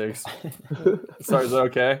Hero 6. Sorry, is that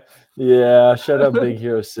okay? Yeah, shut up, Big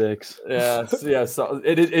Hero 6. Yeah. So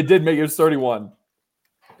it did make it was 31.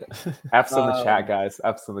 F's in the chat, guys.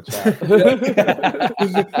 F's in the chat.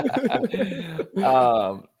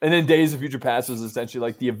 And then Days of Future Past was essentially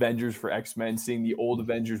like the Avengers for X-Men, seeing the old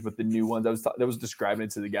Avengers with the new ones. That was describing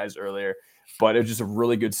it to the guys earlier, but it was just a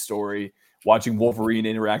really good story. Watching Wolverine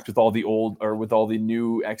interact with all the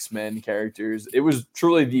new X-Men characters, it was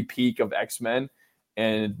truly the peak of X-Men,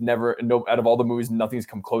 and out of all the movies, nothing's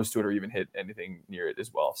come close to it or even hit anything near it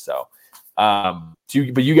as well. So,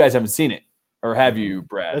 but you guys haven't seen it. Or have you,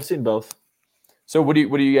 Brad? I've seen both. So what do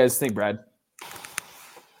you guys think, Brad?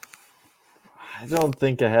 I don't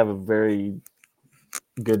think I have a very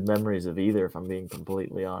good memories of either, if I'm being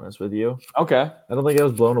completely honest with you. Okay. I don't think I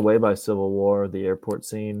was blown away by Civil War, the airport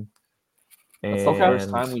scene. That's the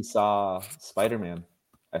first time we saw Spider-Man,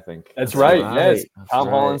 I think. That's right. Yes. Tom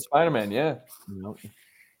Holland Spider-Man, yeah. Nope.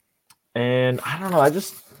 And I don't know,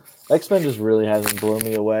 X-Men just really hasn't blown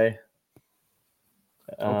me away.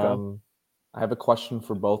 Okay. I have a question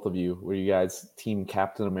for both of you. Were you guys Team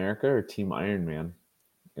Captain America or Team Iron Man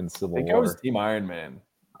in Civil War? I was Team Iron Man.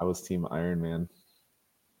 I was Team Iron Man.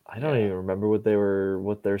 I don't even remember what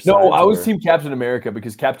their sides No, I was were. Team Captain America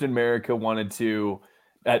because Captain America wanted to,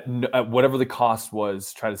 at whatever the cost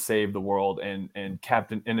was, try to save the world, and an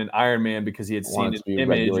Iron Man because he had seen an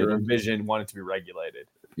image or a vision, wanted to be regulated.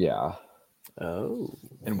 Yeah. Oh.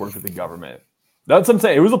 And work with the government. That's what I'm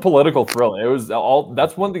saying. It was a political thriller. It was all.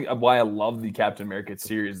 That's one thing why I love the Captain America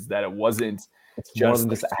series, is that it wasn't just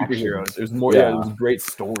like superheroes. There's more. Yeah, there was a great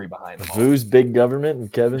story behind them. Vu's big government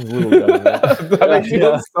and Kevin's little government. That makes me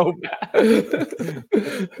feel so bad.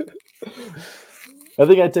 I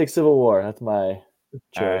think I'd take Civil War. That's my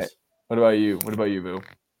choice. Right. What about you? What about you, Vu?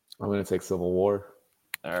 I'm going to take Civil War.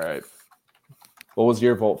 All right. What was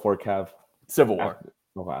your vote for, Kev? Civil War.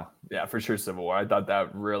 Oh, wow. Yeah, for sure, Civil War. I thought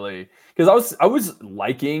that really, because I was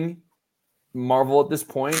liking Marvel at this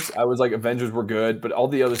point. I was like, Avengers were good, but all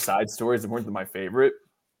the other side stories weren't my favorite.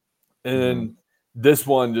 And this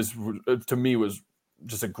one just to me was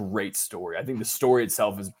just a great story. I think the story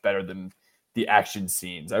itself is better than the action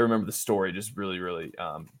scenes. I remember the story just really, really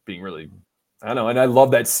being really, I don't know. And I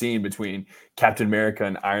love that scene between Captain America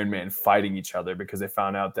and Iron Man fighting each other because they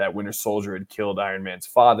found out that Winter Soldier had killed Iron Man's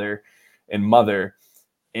father and mother.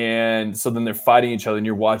 And so then they're fighting each other, and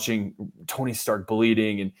you're watching Tony Stark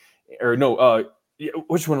bleeding,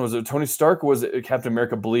 which one was it? Tony Stark, or was it Captain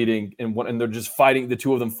America bleeding, and they're just fighting, the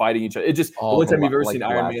two of them fighting each other. It just the only time you've ever seen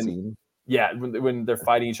Iron Man. Scene. Yeah, when they're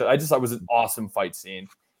fighting each other, I just thought it was an awesome fight scene,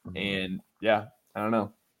 and yeah, I don't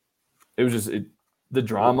know, it was just the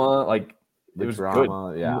drama, like it was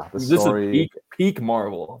drama, good. Yeah, the this story, is peak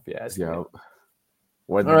Marvel, if you ask me.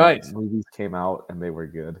 When movies came out and they were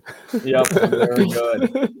good. Yep, they were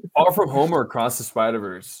good. Far From Home or Across the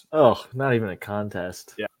Spider-Verse? Oh, not even a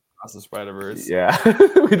contest. Yeah, Across the Spider-Verse. Yeah,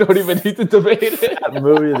 we don't even need to debate it.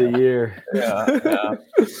 Movie of the year. Yeah.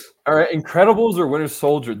 All right, Incredibles or Winter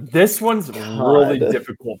Soldier? This one's really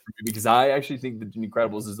difficult for me because I actually think that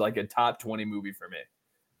Incredibles is like a top 20 movie for me.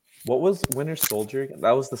 What was Winter Soldier?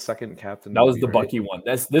 That was the second Captain. That was the Bucky one.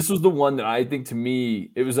 This was the one that I think, to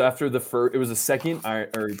me, it was after the first. It was the second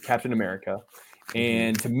or Captain America,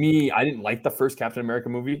 and to me, I didn't like the first Captain America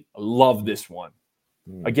movie. I love this one.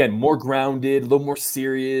 Again, more grounded, a little more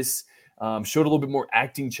serious. Showed a little bit more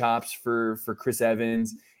acting chops for Chris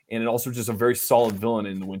Evans, and it also just a very solid villain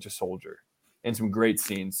in the Winter Soldier, and some great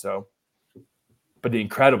scenes. So, but the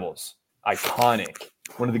Incredibles, iconic.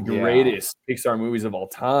 One of the greatest Pixar movies of all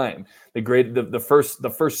time. The first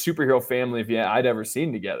superhero family I'd ever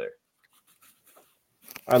seen together.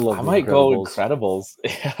 I might go Incredibles.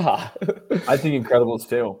 Yeah. I think Incredibles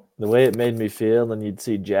too. The way it made me feel, and you'd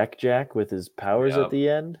see Jack with his powers at the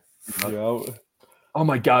end. Yep. Oh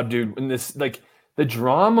my God, dude. And this, like, the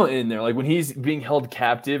drama in there, like when he's being held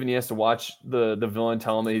captive and he has to watch the villain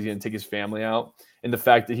tell him that he's going to take his family out, and the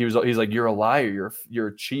fact that he's like, you're a liar, you're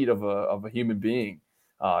a cheat of a human being.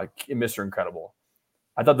 Mr. Incredible.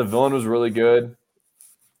 I thought the villain was really good.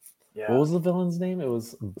 Yeah. What was the villain's name? It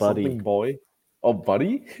was Buddy. Boy. Oh,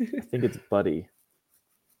 Buddy? I think it's Buddy.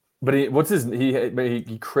 But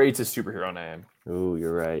he creates a superhero name. Oh,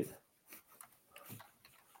 you're right.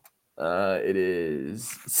 It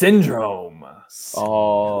is Syndrome.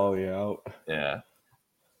 Oh, yeah. Yeah.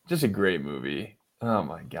 Just a great movie. Oh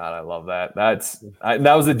my God, I love that. That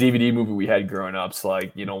was a DVD movie we had growing up. So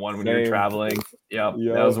when you're traveling. Yep.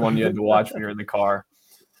 That was one you had to watch when you're in the car.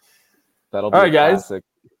 That'll be all right, guys. Classic.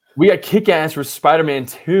 We got Kick-Ass for Spider-Man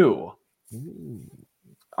 2.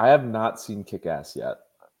 I have not seen Kick-Ass yet.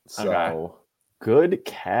 So good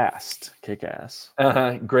cast. Kick-Ass.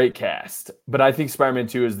 Great cast. But I think Spider-Man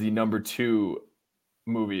 2 is the number 2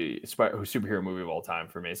 superhero movie of all time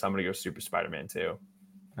for me. So I'm going to go Super Spider-Man 2.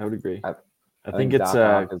 I would agree. I think it's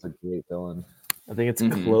Doc Ock is a great villain. I think it's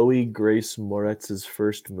Chloe Grace Moretz's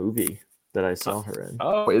first movie that I saw her in.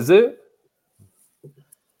 Oh, is it?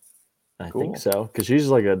 I think so, because she's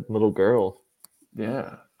like a little girl.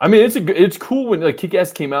 Yeah, I mean it's cool when like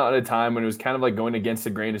Kick-Ass came out at a time when it was kind of like going against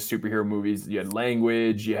the grain of superhero movies. You had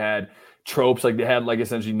language, you had tropes, like they had like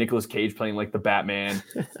essentially Nicolas Cage playing like the Batman.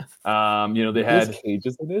 They had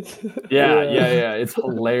Cage's in it. Yeah. It's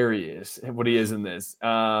hilarious what he is in this.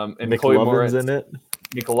 And McLovin's in it.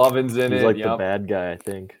 McLovin's in it. He's like the bad guy, I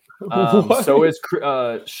think. So is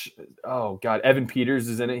Evan Peters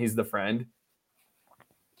is in it. He's the friend.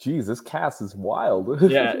 Jeez, this cast is wild.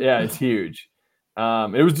 yeah, it's huge.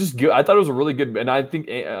 It was just good. I thought it was a really good, and I think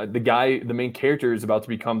the main character, is about to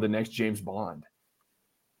become the next James Bond.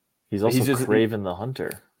 He's just Kraven the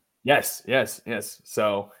Hunter. Yes.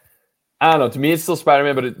 So I don't know. To me, it's still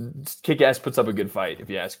Spider-Man, but Kick-Ass puts up a good fight, if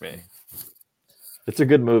you ask me. It's a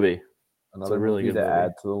good movie. Another really good movie to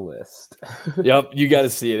add to the list. Yep, you got to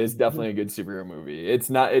see it. It's definitely a good superhero movie. It's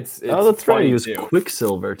not. It's that's right. He was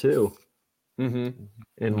Quicksilver too. In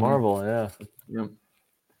Marvel, yeah. Yep.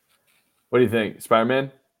 What do you think,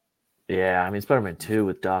 Spider-Man? Yeah, I mean Spider-Man 2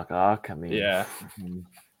 with Doc Ock. I mean, yeah.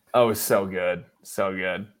 Oh, it's so good, so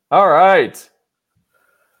good. All right.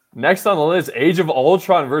 Next on the list, Age of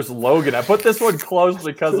Ultron versus Logan. I put this one close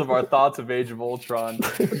because of our thoughts of Age of Ultron.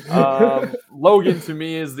 Logan to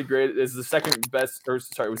me is the second best.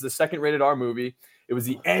 It was the second rated R movie. It was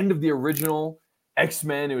the end of the original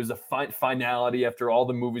X-Men. It was a finality after all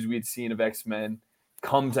the movies we had seen of X-Men.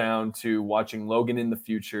 Come down to watching Logan in the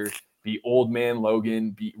future be old man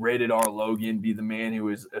Logan, be rated R Logan, be the man who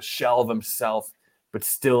is a shell of himself, but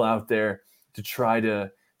still out there to try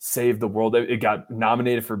to save the world. It got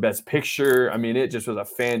nominated for Best Picture. I mean, it just was a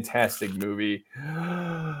fantastic movie.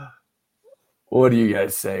 What do you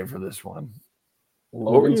guys say for this one?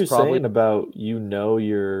 What were you saying about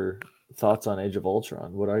your thoughts on Age of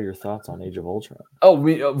Ultron? What are your thoughts on Age of Ultron? Oh,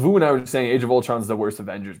 Vu and I were saying Age of Ultron is the worst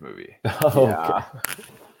Avengers movie. Oh, yeah. Okay.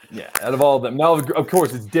 Yeah, out of all of them. Now, of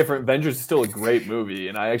course, it's different. Avengers is still a great movie,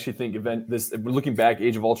 and I actually think looking back,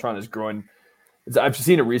 Age of Ultron is growing. I've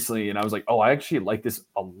seen it recently, and I was like, oh, I actually like this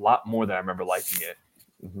a lot more than I remember liking it.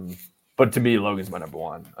 Mm-hmm. But to me, Logan's my number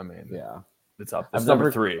one. I mean, yeah, it's up. It's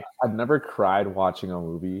number 3. I've never cried watching a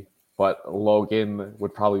movie, but Logan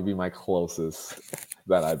would probably be my closest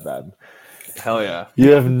that I've been. Hell yeah.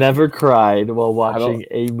 You have never cried while watching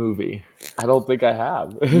a movie. I don't think I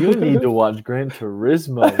have. You need to watch Gran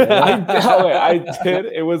Turismo, man. I did.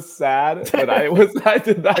 It was sad, but I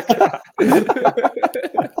did not cry.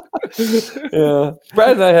 Yeah.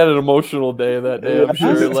 Brad and I had an emotional day that day. I'm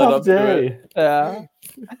sure it led up to it. Yeah.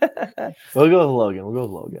 We'll go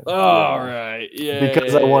with Logan. All right. Yeah.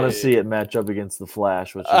 Because I want to see it match up against The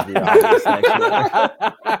Flash, which is the obvious next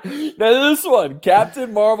one. Now this one,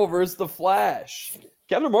 Captain Marvel versus The Flash.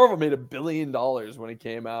 Captain Marvel made $1 billion when it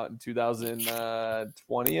came out in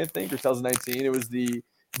 2020, I think, or 2019. It was the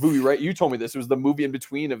movie, right? You told me this. It was the movie in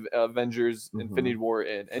between of Avengers, Infinity War,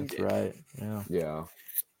 and Endgame. That's right. Yeah. Yeah.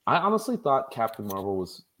 I honestly thought Captain Marvel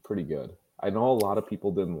was pretty good. I know a lot of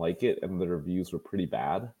people didn't like it, and the reviews were pretty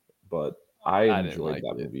bad, but I enjoyed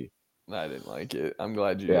that movie. I didn't like it. I'm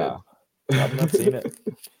glad you did. I've not seen it.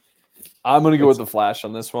 I'm going to go with The Flash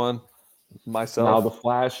on this one. Myself. Now, The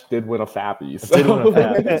Flash did win a Fappy.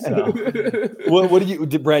 What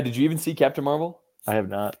did Brad? Did you even see Captain Marvel? I have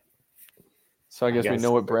not. So I guess we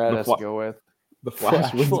know what Brad has to go with. The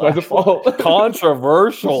Flash wins by default.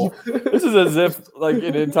 Controversial. This is as if like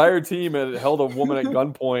an entire team had held a woman at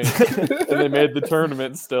gunpoint and they made the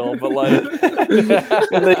tournament still, but like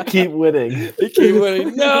and they keep winning.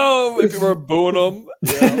 No, if you were booing them.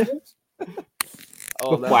 Yeah.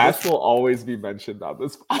 The Flash will always be mentioned on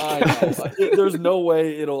this podcast. I know. There's no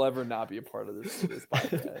way it'll ever not be a part of this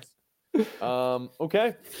podcast.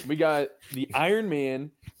 Okay, we got the Iron Man,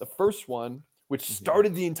 the first one, which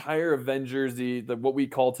started the entire Avengers, the what we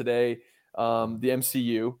call today the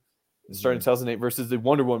MCU, starting in 2008, versus the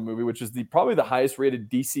Wonder Woman movie, which is probably the highest rated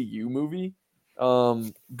DCU movie.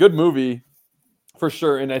 Good movie for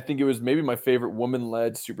sure, and I think it was maybe my favorite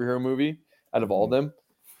woman-led superhero movie out of all of them.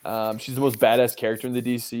 She's the most badass character in the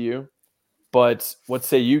DCU. But what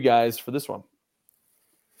say you guys for this one?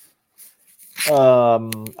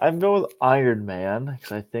 I'm going with Iron Man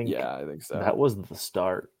because I think I think so. That wasn't the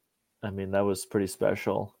start. I mean, that was pretty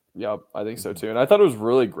special. Yep, I think so too. And I thought it was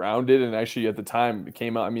really grounded. And actually, at the time it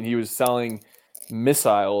came out, I mean, he was selling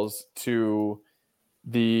missiles to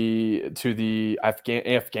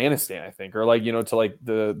Afghanistan, I think, or like to like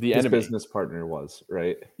the His enemy. business partner was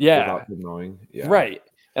right. Yeah, without him knowing. Yeah, right.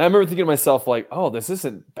 And I remember thinking to myself, like, oh, this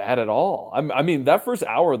isn't bad at all. I mean, that first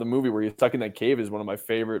hour of the movie where he's stuck in that cave is one of my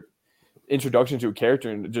favorite introduction to a character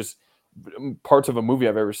and just parts of a movie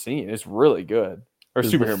I've ever seen. It's really good. Or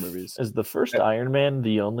superhero movies. Is the first Iron Man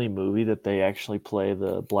the only movie that they actually play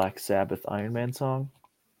the Black Sabbath Iron Man song?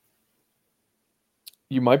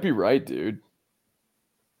 You might be right, dude.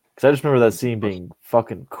 Because I just remember that scene being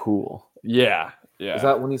fucking cool. Yeah. Is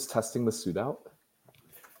that when he's testing the suit out?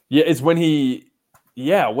 Yeah, it's when he.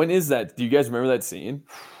 Yeah, when is that? Do you guys remember that scene?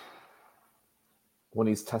 When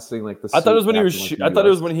he's testing like the. I thought it was when he was. like, I thought it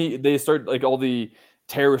was when they started like all the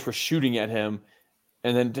terrorists were shooting at him,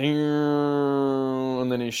 and then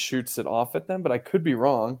he shoots it off at them. But I could be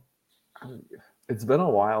wrong. It's been a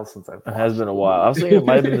while since I've. It has been a while. I was thinking it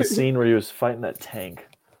might have been the scene where he was fighting that tank.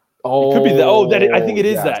 Oh, it could be that. Oh, I think it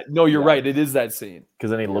is that. No, you're right. It is that scene.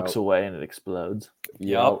 Because then he looks away and it explodes.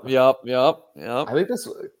 Yep. I think this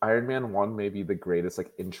Iron Man 1 may be the greatest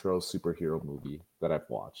like intro superhero movie that I've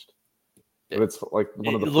watched. But it's like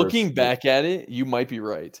one of the looking back at it, you might be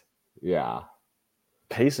right. Yeah.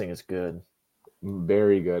 Pacing is good.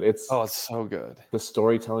 Very good. It's so good. The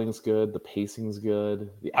storytelling is good. The pacing is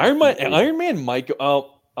good. The Iron Man might go.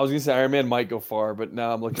 Oh, I was gonna say Iron Man might go far, but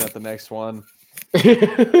now I'm looking at the next one.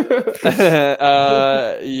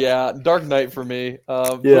 Dark Knight for me.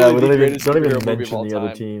 Don't even mention the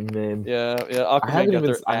other team name. Yeah.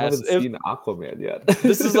 Aquaman I haven't seen Aquaman yet.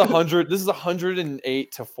 This is 100. This is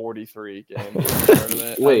 108 to 43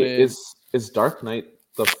 game. Wait, is Dark Knight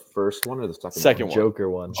the first one or the second one? Joker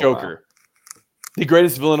one. Joker. The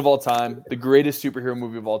greatest villain of all time, the greatest superhero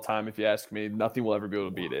movie of all time. If you ask me, nothing will ever be able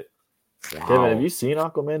to beat it. Wow. Kevin, have you seen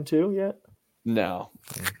Aquaman 2 yet? No.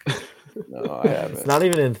 No, I haven't. It's not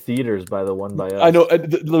even in theaters by the one by us. I know.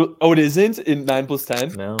 It isn't in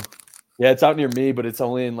 9+10? No. Yeah, it's out near me, but it's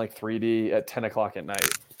only in like 3D at 10 o'clock at night.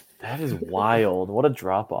 That is wild. What a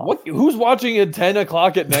drop off. Who's watching a 10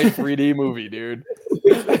 o'clock at night 3D movie, dude?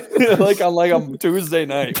 like on Tuesday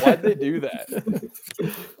night. Why'd they do that?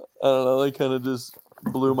 I don't know. That kind of just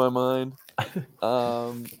blew my mind.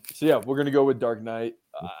 So yeah, we're gonna go with Dark Knight.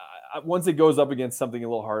 Once it goes up against something a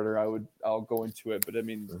little harder, I'll go into it. But I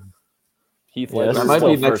mean, Heath Ledger. That might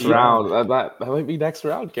be next round. That might be next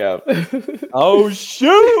round, Kev. Oh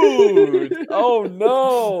shoot! Oh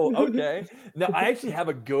no! Okay. Now I actually have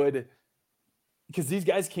a good because these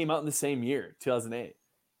guys came out in the same year, 2008.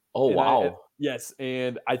 Oh wow! Yes,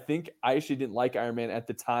 and I think I actually didn't like Iron Man at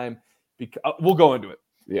the time because we'll go into it.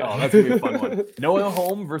 Yeah, that's gonna be a fun one. No Way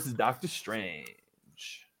Home versus Doctor Strange.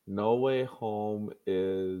 No Way Home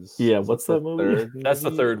is what's that movie? That's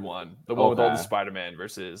the third one. The one with all the Spider-Man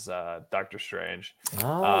versus Doctor Strange.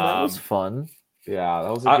 Oh, that was fun. Yeah,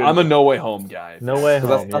 that was. I'm a No Way Home guy. No Way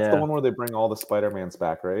Home. That's the one where they bring all the Spider-Mans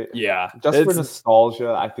back, right? Yeah, just for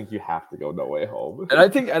nostalgia, I think you have to go No Way Home. And I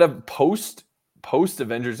think at a post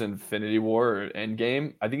Avengers Infinity War or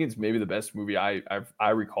Endgame, I think it's maybe the best movie I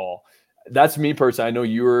recall. That's me personally. I know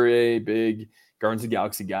you were a big Guardians of the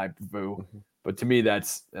Galaxy guy, boo. But to me,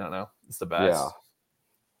 that's, I don't know, it's the best. Yeah.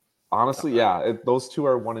 Honestly, those two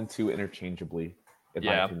are 1 and 2 interchangeably, in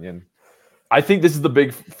my opinion. I think this is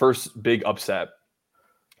the first big upset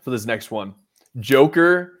for this next one.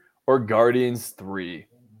 Joker or Guardians 3?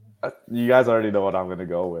 You guys already know what I'm going to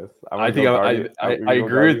go with. I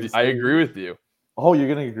agree with you. I agree with you. Oh, you're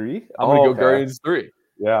going to agree? I'm going to go Guardians 3.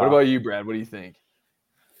 Yeah. What about you, Brad? What do you think?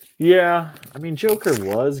 Yeah, I mean Joker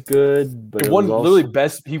was good, but he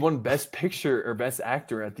won best picture or best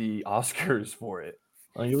actor at the Oscars for it.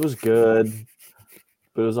 Like it was good,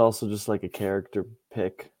 but it was also just like a character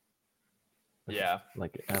pick. Yeah,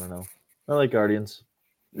 like I don't know. I like Guardians.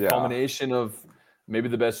 Yeah, culmination of maybe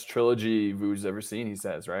the best trilogy Vu's ever seen. He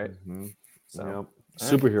says, right? Mm-hmm. So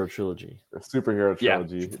superhero trilogy. Superhero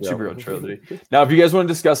trilogy. Yeah, superhero trilogy. Now, if you guys want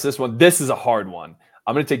to discuss this one, this is a hard one.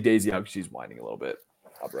 I'm going to take Daisy out because she's whining a little bit.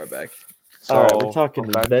 I'll be right back. All right, we're talking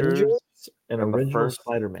Avengers and original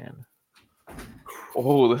Spider-Man.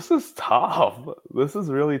 Oh, this is tough. This is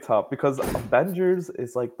really tough because Avengers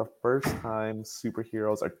is like the first time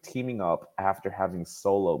superheroes are teaming up after having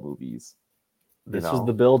solo movies. This was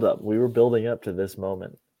the build-up. We were building up to this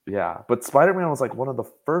moment. Yeah, but Spider-Man was like one of the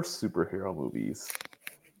first superhero movies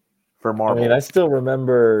for Marvel. I mean, I still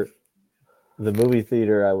remember the movie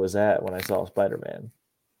theater I was at when I saw Spider-Man.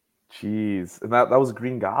 Jeez. And that was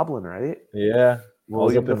Green Goblin, right? Yeah.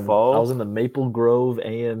 William Dafoe. I was in the Maple Grove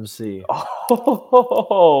AMC.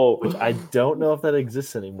 Oh, which I don't know if that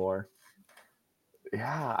exists anymore.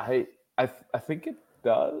 Yeah, I think it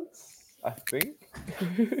does. I think,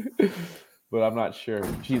 but I'm not sure.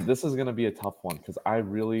 Geez, this is gonna be a tough one because I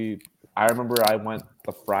remember I went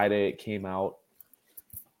the Friday it came out.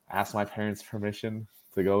 Asked my parents' permission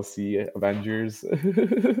to go see Avengers.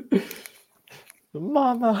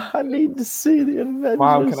 Mama, I need to see the Avengers.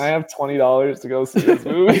 Mom, can I have $20 to go see this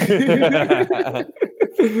movie?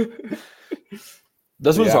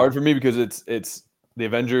 This one's hard for me because it's the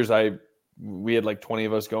Avengers. We had like 20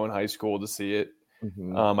 of us go in high school to see it.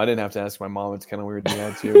 Mm-hmm. I didn't have to ask my mom. It's kind of weird to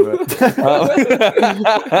had to, but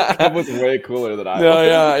that was way cooler than I was.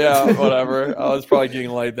 Yeah, whatever. I was probably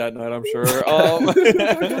getting light that night, I'm sure.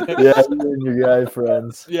 Yeah, you and your guy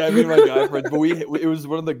friends. Yeah, me and my guy friends. But it was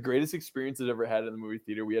one of the greatest experiences I've ever had in the movie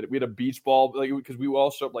theater. We had a beach ball, like because we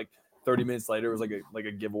all showed up like 30 minutes later. It was like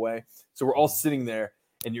a giveaway. So we're all sitting there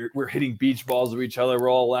and we're hitting beach balls with each other.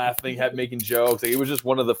 We're all laughing, making jokes. Like, it was just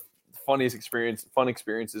one of the fun experiences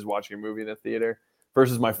watching a movie in the theater.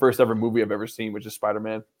 Versus my first ever movie I've ever seen, which is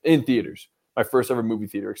Spider-Man in theaters. My first ever movie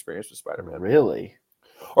theater experience was Spider-Man. Really?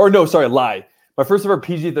 Or no, sorry, lie. My first ever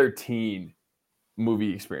PG-13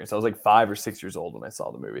 movie experience. I was like 5 or 6 years old when I saw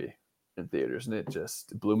the movie in theaters, and it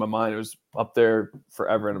just blew my mind. It was up there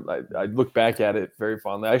forever, and I look back at it very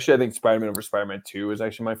fondly. Actually, I think Spider-Man over Spider-Man 2 is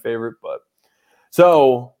actually my favorite. But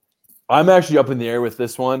so I'm actually up in the air with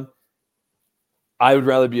this one. I would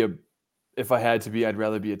rather be if I had to be, I'd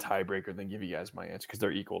rather be a tiebreaker than give you guys my answer because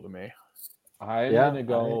they're equal to me. I'm gonna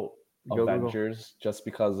go Avengers just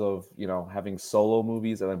because of having solo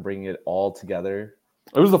movies and then bringing it all together.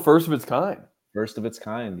 It was the first of its kind. First of its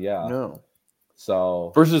kind, yeah. No.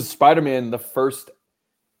 So versus Spider-Man, the first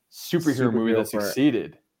superhero movie that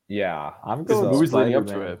succeeded. Yeah, I'm going the movies leading up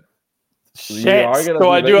to it. Shit.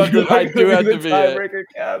 So I do have to be tiebreaker,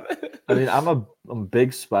 Kev. I mean, I'm a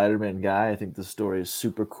big Spider-Man guy. I think the story is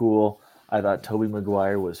super cool. I thought Tobey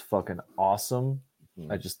Maguire was fucking awesome.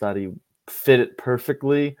 I just thought he fit it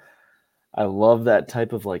perfectly. I love that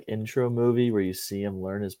type of like intro movie where you see him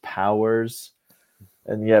learn his powers.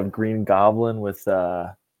 And you have Green Goblin with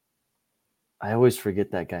I always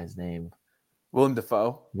forget that guy's name. William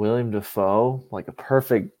Dafoe. Like a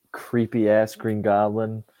perfect creepy ass Green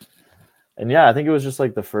Goblin. And yeah, I think it was just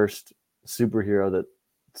like the first superhero that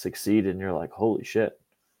succeeded, and you're like, holy shit,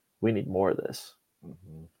 we need more of this.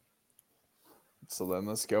 Mm-hmm. So then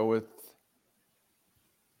let's go with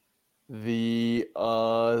the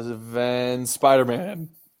Spider-Man.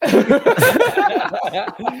 I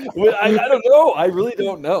don't know. I really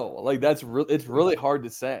don't know. Like it's really hard to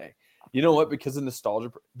say. You know what? Because of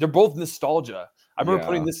nostalgia, they're both nostalgia. I remember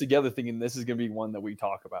putting this together thinking this is going to be one that we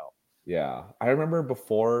talk about. Yeah. I remember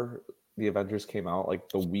before the Avengers came out, like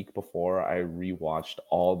the week before, I rewatched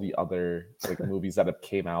all the other like movies that have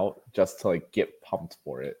came out just to like get pumped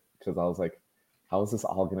for it. Because I was like, how is this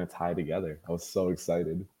all going to tie together? I was so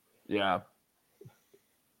excited. Yeah.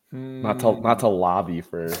 Not to lobby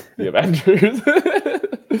for the Avengers.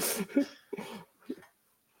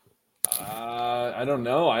 I don't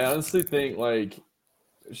know. I honestly think like,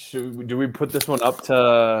 do we put this one up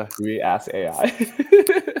to? Do we ask AI?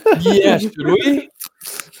 Yeah, should we?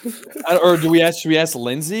 Or do we ask? Should we ask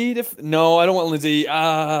Lindsay? No, I don't want Lindsay.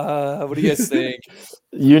 What do you guys think?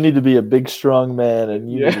 You need to be a big, strong man,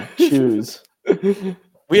 and you need to choose.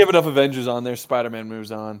 We have enough Avengers on there. Spider-Man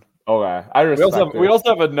moves on. Okay, I respect we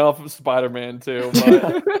also have enough of Spider-Man too,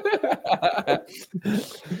 but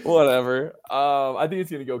whatever. I think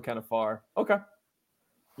it's gonna go kind of far. Okay.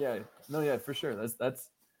 Yeah. No. Yeah. For sure. That's.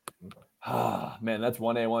 Man, that's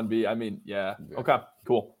 1A, 1B. I mean, yeah. Okay.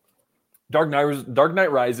 Cool. Dark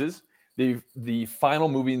Knight Rises, the final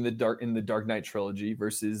movie in the Dark Knight trilogy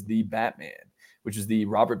versus the Batman, which is the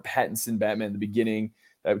Robert Pattinson Batman, the beginning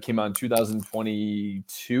that came out in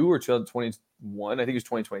 2022 or 2021. I think it was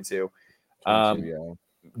 2022.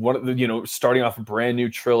 One of the, starting off a brand new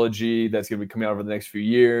trilogy that's going to be coming out over the next few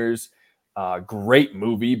years. Great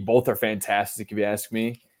movie. Both are fantastic, if you ask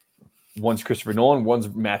me. One's Christopher Nolan, one's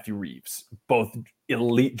Matthew Reeves. Both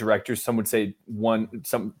elite directors. Some would say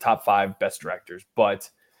some top 5 best directors. But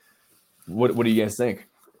what do you guys think?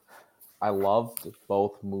 I loved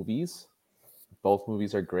both movies. Both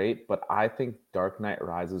movies are great, but I think Dark Knight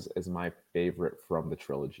Rises is my favorite from the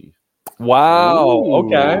trilogy. Wow. Ooh.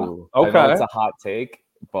 Okay. I know it's a hot take,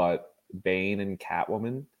 but Bane and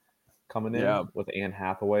Catwoman coming in with Anne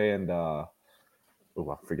Hathaway and I'm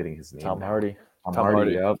forgetting his name. Tom Hardy. Tom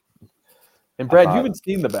Hardy. Yep. And Brad, you haven't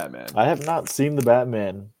seen the Batman. I have not seen the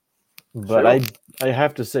Batman. But I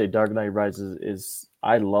have to say, Dark Knight Rises is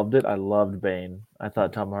I loved it. I loved Bane. I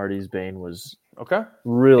thought Tom Hardy's Bane was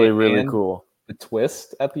really cool. The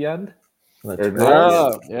twist at the end.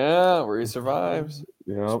 Yeah, where he survives.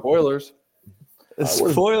 Yep. Spoilers.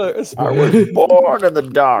 Spoilers. I was born in the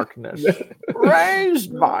darkness,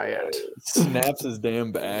 raised by it. Snaps his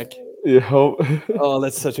damn back. Yep. Oh,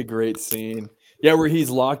 that's such a great scene. Yeah, where he's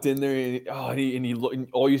locked in there, and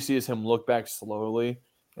all you see is him look back slowly,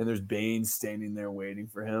 and there's Bane standing there waiting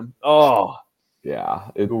for him. Oh, yeah,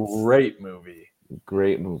 great movie.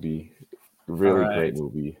 Great movie. Really great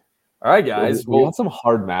movie. All right, guys. We got some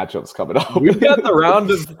hard matchups coming up. We've got the round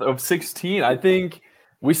of 16. I think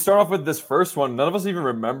we start off with this first one. None of us even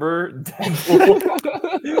remember Deadpool.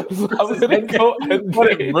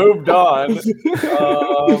 But it moved on. I'm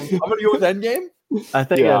going to go with Endgame. I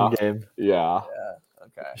think Endgame. Yeah.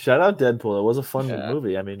 Okay. Shout out Deadpool. It was a fun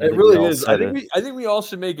movie. I mean, it really is. I think we all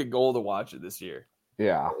should make a goal to watch it this year.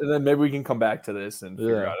 Yeah. And then maybe we can come back to this and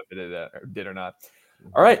figure out if it did or not.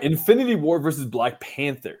 All right. Infinity War versus Black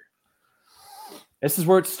Panther. This is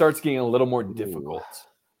where it starts getting a little more difficult.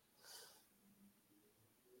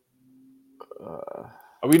 Are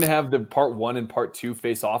we going to have the part 1 and part 2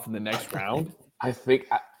 face off in the next round? I think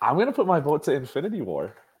I'm going to put my vote to Infinity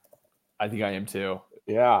War. I think I am too.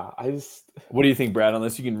 Yeah. What do you think, Brad?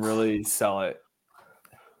 Unless you can really sell it.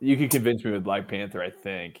 You can convince me with Black Panther, I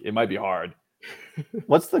think. It might be hard.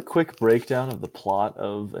 What's the quick breakdown of the plot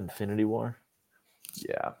of Infinity War?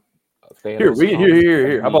 Yeah.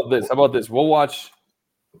 Here. How about this? We'll watch.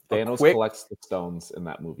 Thanos collects the stones in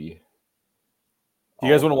that movie. Do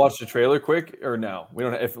you guys want to watch the trailer quick or no? We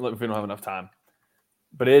don't. If we don't have enough time.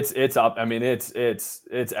 But it's up. I mean, it's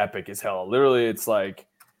epic as hell. Literally, it's like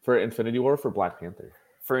for Infinity War or for Black Panther.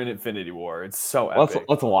 For an Infinity War, it's so epic.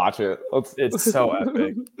 Let's watch it. It's so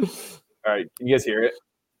epic. All right, can you guys hear it?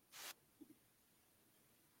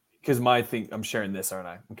 Because I'm sharing this, aren't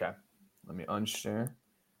I? Okay, let me unshare.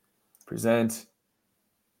 Present.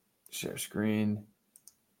 Share screen.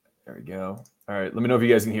 There we go. All right, let me know if you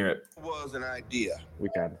guys can hear it. It was an idea. We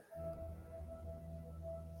can.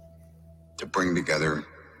 To bring together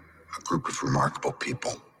a group of remarkable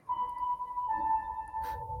people.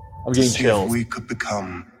 I'm getting chills. If we could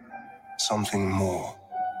become something more.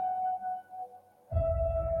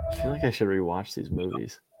 I feel like I should rewatch these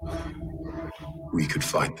movies. We could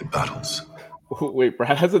fight the battles. Wait,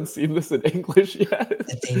 Brad hasn't seen this in English yet.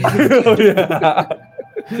 Oh, yeah.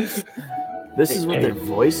 This is what their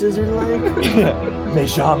voices are like? Me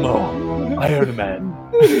llamo Iron Man.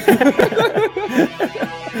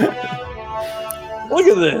 Look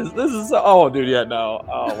at this. This is dude, yeah, no.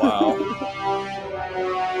 Oh, wow.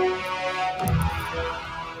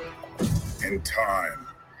 In time,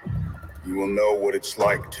 you will know what it's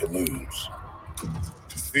like to lose.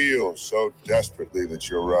 To feel so desperately that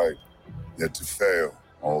you're right, yet to fail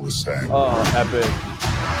all the same. Oh, epic.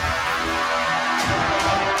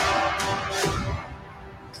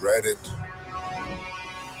 Dread it.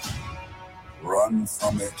 Run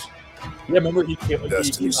from it. Yeah, remember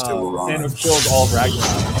Destiny still arrives. Thanos killed all of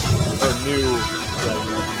Ragnarok. Or new.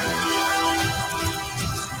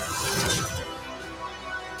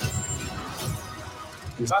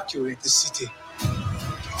 Evacuate the city.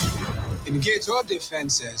 Engage all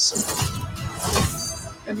defenses.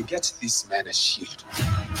 And get this man a shield.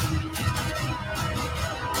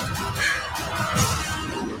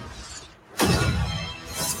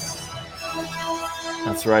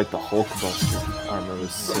 That's right, the Hulkbuster armor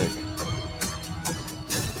was sick.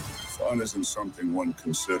 Fun isn't something one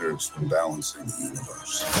considers when balancing the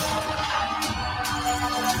universe.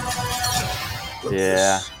 But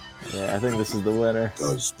yeah, I think this is the winner.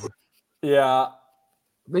 Yeah.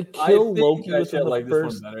 They kill Loki I like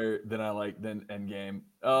this one better than Endgame.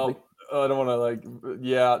 I don't want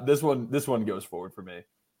to this one goes forward for me.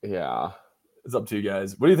 Yeah. It's up to you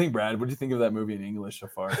guys. What do you think, Brad? What do you think of that movie in English so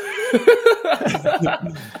far?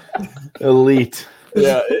 Elite.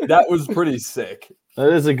 Yeah, that was pretty sick.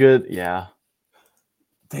 That is a good, yeah.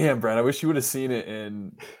 Damn, Brad, I wish you would have seen it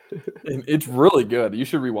and it's really good. You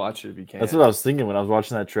should rewatch it if you can. That's what I was thinking when I was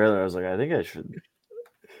watching that trailer. I was like, I think I should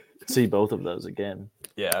see both of those again.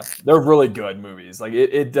 Yeah, they're really good movies. Like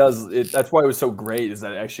it does. That's why it was so great is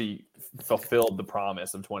that it actually fulfilled the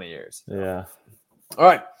promise of 20 years. Yeah. All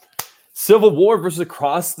right. Civil War versus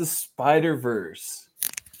Across the Spider-Verse.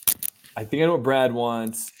 I think I know what Brad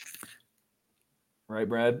wants. Right,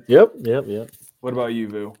 Brad? Yep. What about you,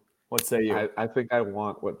 Vu? What say you? I think I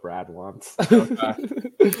want what Brad wants.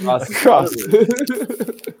 Across.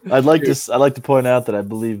 I'd like to point out that I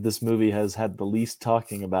believe this movie has had the least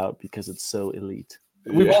talking about because it's so elite.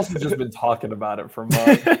 We've also just been talking about it for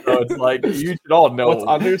months, so it's like you should all know. What's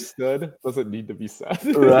understood doesn't need to be said,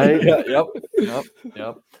 right?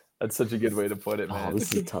 Yep. That's such a good way to put it, man. Oh,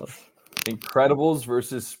 this is tough. Incredibles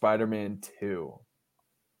versus Spider-Man 2.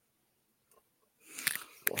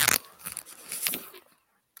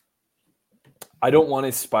 I don't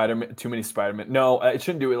want too many Spider-Man. No, I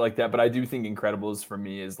shouldn't do it like that, but I do think Incredibles for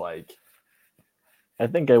me is like. I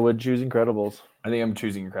think I would choose Incredibles. I think I'm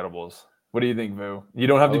choosing Incredibles. What do you think, Vu? You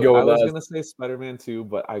don't have to go with I was going to say Spider-Man 2,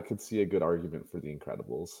 but I could see a good argument for The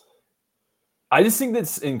Incredibles. I just think that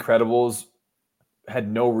Incredibles had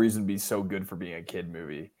no reason to be so good for being a kid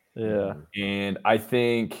movie. Yeah. And I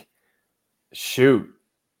think,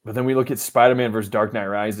 but then we look at Spider-Man versus Dark Knight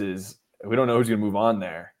Rises. We don't know who's going to move on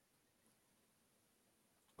there.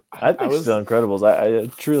 I think still Incredibles. I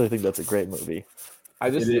truly think that's a great movie. I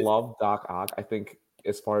just love Doc Ock. I think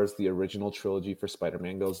as far as the original trilogy for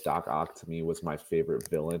Spider-Man goes, Doc Ock to me was my favorite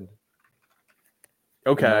villain.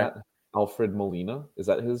 Okay. Alfred Molina. Is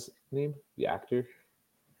that his name? The actor?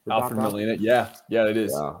 Alfred Molina. Yeah, it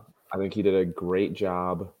is. Yeah. I think he did a great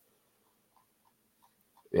job.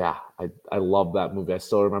 Yeah, I love that movie. I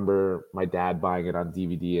still remember my dad buying it on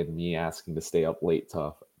DVD and me asking to stay up late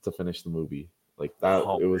to finish the movie. Like that,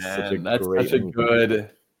 it was such a great movie. Good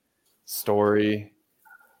story.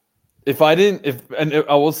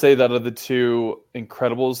 I will say that of the two,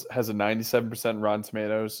 Incredibles has a 97% Rotten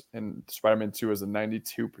Tomatoes and Spider-Man 2 has a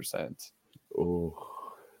 92%. Oh.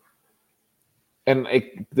 And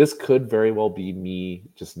this could very well be me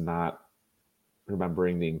just not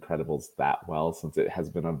remembering The Incredibles that well, since it has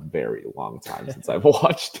been a very long time since I've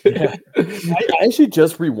watched it. Yeah. I actually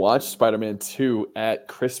just rewatched Spider-Man 2 at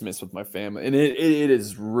Christmas with my family, and it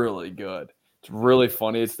is really good. It's really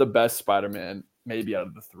funny. It's the best Spider-Man maybe out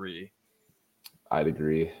of the three. I'd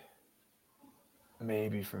agree.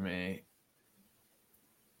 Maybe for me.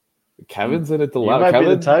 Kevin's in it. You might be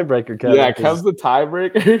the tiebreaker, Kevin. Yeah, Kevin's the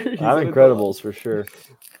tiebreaker. I'm Incredibles for sure.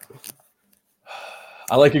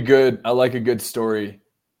 I like a good story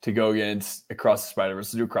to go against Across the Spider-Verse.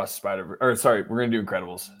 Let's do Across the Spider-Verse. Or sorry, we're gonna do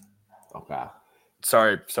Incredibles. Okay.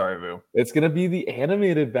 Sorry, Vu. It's gonna be the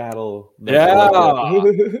animated battle. Yeah.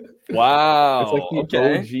 Wow. It's like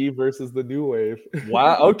the OG versus the new wave.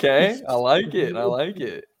 Wow. Okay. I like it.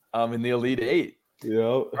 In the Elite Eight. Yep.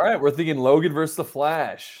 All right. We're thinking Logan versus the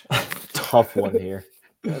Flash. Tough one here.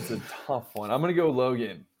 That's a tough one. I'm gonna go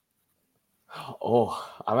Logan. Oh,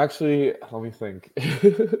 let me think.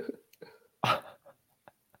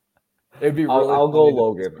 It'd be. I'll go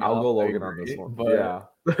Logan. I'll go Logan on this one. But yeah.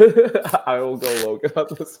 I will go Logan on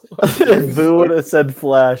this one. If Vu would have said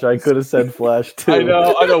Flash, I could have said Flash too. I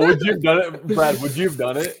know. Would you have done it, Brad? Would you have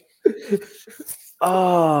done it?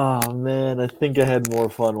 Oh man, I think I had more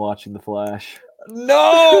fun watching The Flash.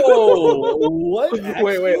 No. What?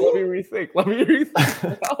 Wait. Let me rethink.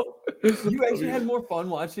 You actually had more fun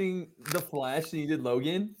watching The Flash than you did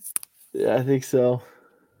Logan? Yeah, I think so.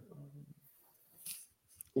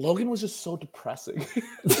 Logan was just so depressing.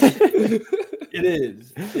 It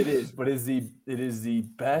is, but it is the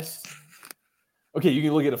best. Okay, you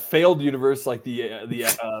can look at a failed universe like the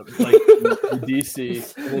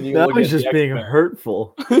DC, and then you that look was at just being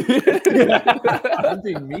hurtful. I'm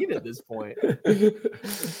being mean at this point. Okay,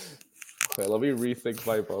 let me rethink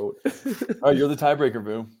my vote. All right, you're the tiebreaker,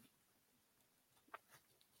 Vu.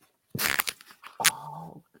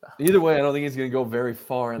 Either way, I don't think he's going to go very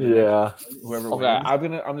far. Whoever wins.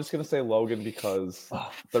 I'm just gonna say Logan because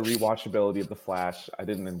the rewatchability of The Flash. I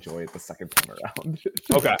didn't enjoy it the second time around.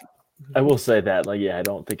 Okay. I will say that, I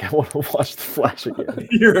don't think I want to watch The Flash again.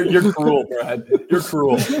 You're cruel, Brad. You're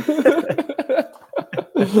cruel.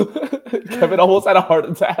 Kevin almost had a heart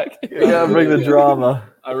attack. You gotta bring the drama.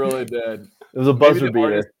 I really did. It was a buzzer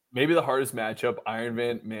beater. Maybe the hardest matchup: Iron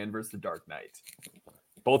Man versus The Dark Knight.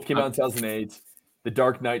 Both came out in 2008. The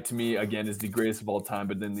Dark Knight, to me, again, is the greatest of all time,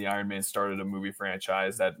 but then the Iron Man started a movie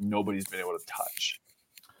franchise that nobody's been able to touch.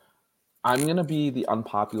 I'm going to be the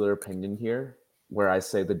unpopular opinion here, where I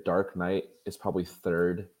say The Dark Knight is probably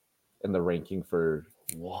third in the ranking for,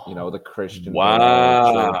 the Christian.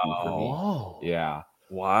 Wow. Yeah.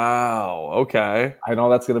 Wow. Okay. I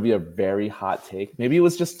know that's going to be a very hot take. Maybe it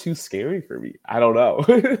was just too scary for me. I don't know.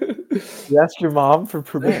 You asked your mom for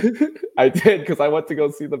permission? I did, because I went to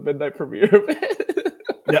go see the midnight premiere of it.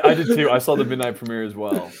 Yeah, I did too. I saw the midnight premiere as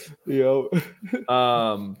well. Yep.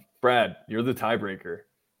 Brad, you're the tiebreaker.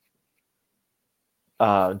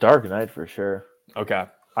 Dark Knight for sure. Okay.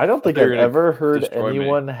 I don't think I've ever heard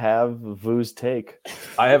anyone have Vu's take.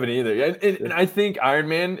 I haven't either. And I think Iron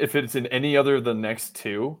Man, if it's in any other of the next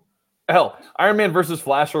two, hell, Iron Man versus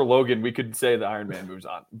Flash or Logan, we could say the Iron Man moves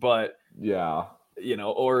on. But yeah,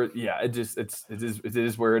 or it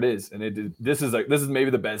is where it is, and this is maybe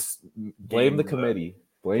the best. Blame the committee.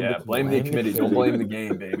 Blame the committee. Don't blame the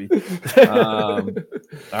game, baby.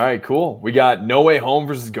 All right, cool. We got No Way Home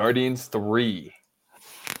versus Guardians 3.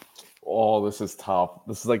 Oh, this is tough.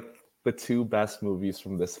 This is like the two best movies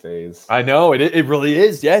from this phase. I know it really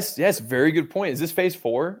is. Yes, very good point. Is this phase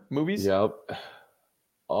 4 movies? Yep.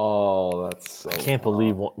 Oh, that's so I can't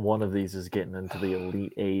believe one of these is getting into the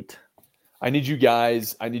Elite 8. I need you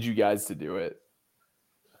guys to do it.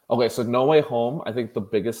 Okay, so No Way Home, I think the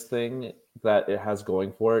biggest thing that it has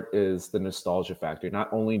going for it is the nostalgia factor.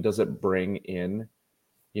 Not only does it bring in,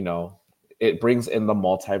 it brings in the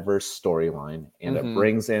multiverse storyline, and it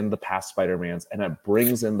brings in the past Spider-Mans, and it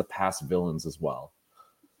brings in the past villains as well.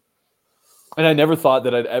 And I never thought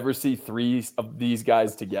that I'd ever see 3 of these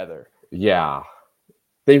guys together. Yeah.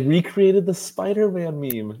 They recreated the Spider-Man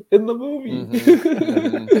meme in the movie.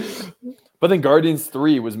 But then Guardians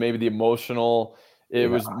 3 was maybe the emotional. It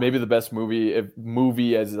was maybe the best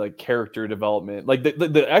movie as like character development. Like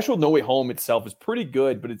the actual No Way Home itself is pretty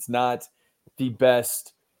good, but it's not the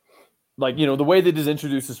best. Like, the way they just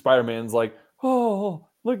introduced the Spider-Man's like, oh,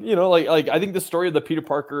 look, like I think the story of the Peter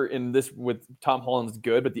Parker in this with Tom Holland is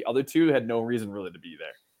good, but the other two had no reason really to be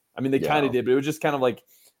there. I mean, they kind of did, but it was just kind of like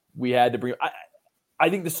we had to bring. I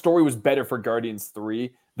think the story was better for Guardians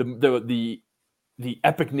 3. The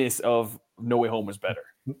epicness of No Way Home was better.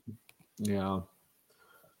 Yeah.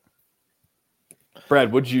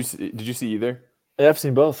 Brad, did you see either? Yeah, I've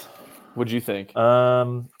seen both. What'd you think?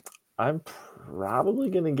 I'm probably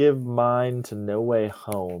gonna give mine to No Way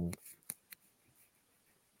Home.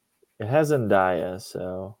 It has Zendaya,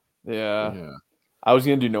 so yeah. I was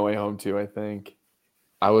gonna do No Way Home too. I think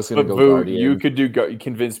I was gonna go Boo, Guardians. you could do. You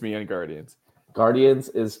convinced me on Guardians. Guardians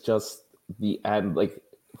is just the end. Like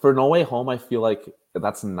for No Way Home, I feel like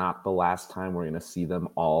that's not the last time we're gonna see them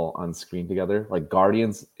all on screen together. Like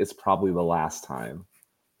Guardians is probably the last time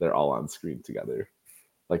they're all on screen together.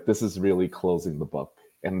 Like this is really closing the book,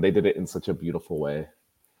 and they did it in such a beautiful way.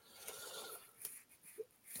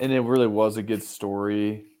 And it really was a good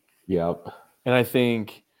story. Yep. And I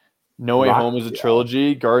think No Way Home is a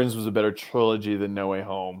trilogy. Guardians was a better trilogy than No Way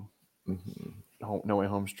Home. No Way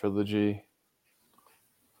Home's trilogy.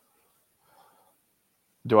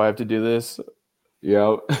 Do I have to do this?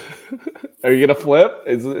 Yep. Are you gonna flip?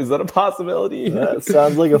 Is that a possibility? That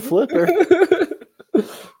sounds like a flipper.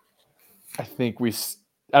 I think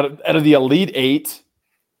out of the Elite 8.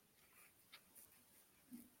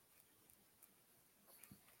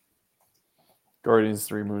 Guardians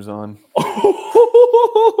 3 moves on.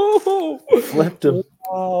 Flipped him.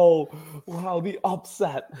 Wow, the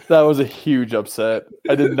upset. That was a huge upset.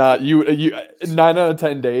 I did not. You 9 out of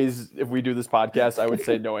 10 days, if we do this podcast, I would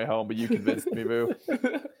say No Way Home, but you convinced me, Boo.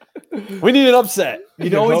 We need an upset.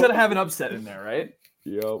 You always got to have an upset in there, right?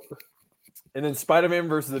 Yep. And then Spider-Man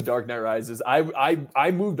versus The Dark Knight Rises.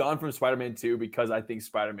 I moved on from Spider-Man 2 because I think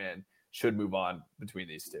Spider-Man should move on between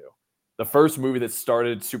these two. The first movie that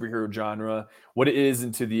started superhero genre, what it is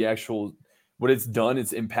into the actual, what it's done,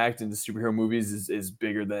 its impact into superhero movies is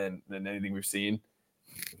bigger than anything we've seen.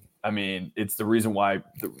 I mean, it's the reason why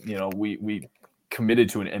we committed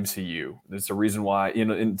to an MCU. It's the reason why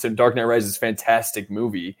and so Dark Knight Rises is a fantastic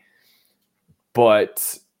movie,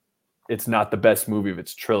 but it's not the best movie of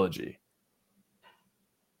its trilogy.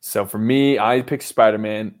 So for me, I pick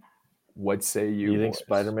Spider-Man. What say you? You think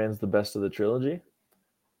Spider-Man's the best of the trilogy?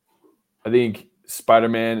 I think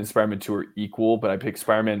Spider-Man and Spider-Man 2 are equal, but I picked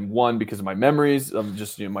Spider-Man 1 because of my memories, of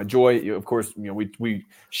just my joy. Of course, we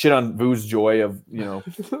shit on Vu's joy of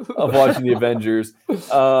of watching the Avengers,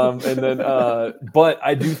 and then but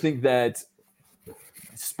I do think that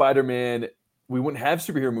Spider-Man, we wouldn't have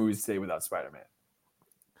superhero movies today without Spider-Man.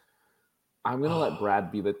 I'm gonna let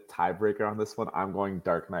Brad be the tiebreaker on this one. I'm going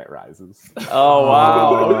Dark Knight Rises. Oh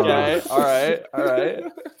wow! Okay, all right.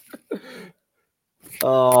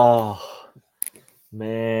 Oh,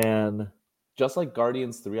 man. Just like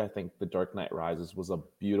Guardians 3, I think The Dark Knight Rises was a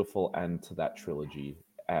beautiful end to that trilogy.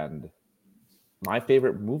 And my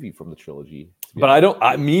favorite movie from the trilogy.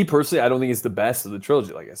 But me personally, I don't think it's the best of the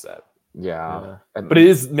trilogy, like I said. Yeah. But it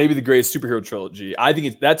is maybe the greatest superhero trilogy. I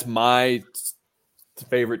think that's my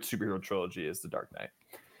favorite superhero trilogy is The Dark Knight.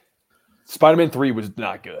 Spider-Man 3 was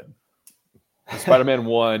not good. Spider-Man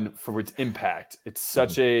 1, for its impact, it's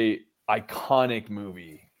such a iconic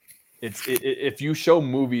movie. If you show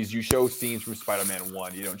movies, you show scenes from Spider-Man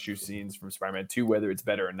 1. You don't show scenes from Spider-Man 2, whether it's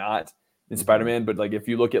better or not than Spider-Man. But if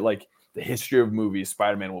you look at the history of movies,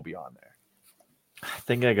 Spider-Man will be on there. I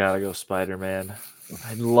think I gotta go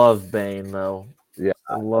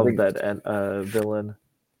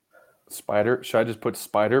Should I just put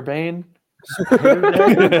Spider-Bane?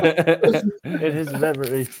 In his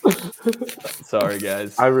memory. Sorry,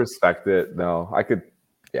 guys. I respect it. No, I could.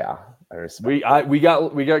 Yeah, I respect. We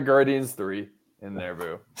got Guardians 3 in there,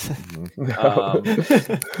 boo.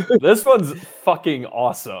 This one's fucking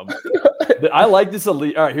awesome. I like this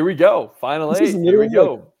elite. All right, here we go. Final 8. Here we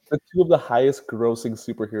go. The two of the highest grossing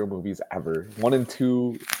superhero movies ever. 1 and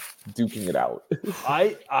 2 duking it out.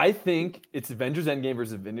 I think it's Avengers Endgame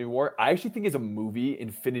versus Infinity War. I actually think as a movie,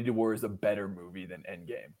 Infinity War is a better movie than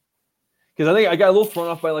Endgame. Because I think I got a little thrown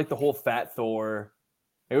off by like the whole fat Thor.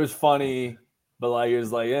 It was funny, but like it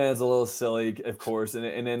was like, it's a little silly, of course.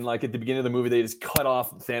 And then like at the beginning of the movie, they just cut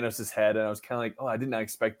off Thanos' head, and I was kind of like, oh, I did not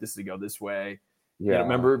expect this to go this way. Yeah,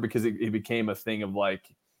 remember, because it became a thing of like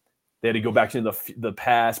they had to go back to the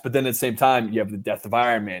past, but then at the same time, you have the death of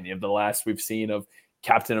Iron Man, you have the last we've seen of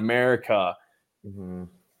Captain America. Mm-hmm.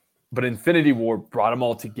 But Infinity War brought them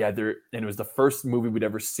all together, and it was the first movie we'd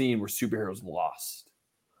ever seen where superheroes lost.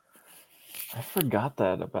 I forgot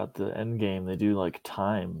that about the Endgame. They do like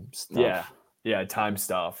time stuff. Yeah, time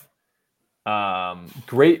stuff.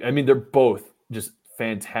 Great. I mean, they're both just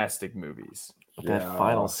fantastic movies. But that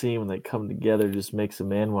final scene when they come together just makes a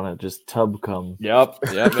man want to just tub come. Yep.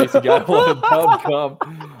 Makes a guy want to tub come.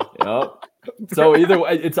 Yep. So either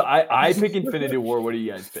way, I pick Infinity War. What do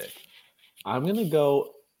you guys pick? I'm gonna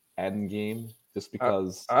go Endgame just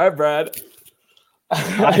because. All right, Brad.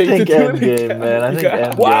 I think Endgame, man. I think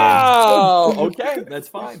Endgame. Wow. Okay, that's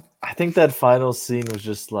fine. I think that final scene was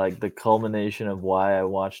just like the culmination of why I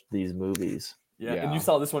watched these movies. Yeah. And you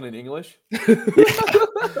saw this one in English?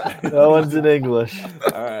 That one's in English.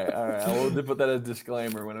 All right. I will put that as a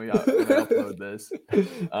disclaimer when we upload this.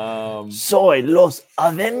 Soy los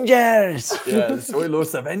Avengers. Yeah, soy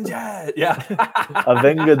los Avengers. Yeah.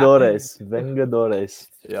 Vengadores.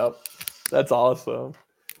 Yep. That's awesome.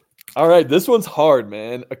 All right, this one's hard,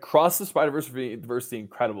 man. Across the Spider-Verse versus the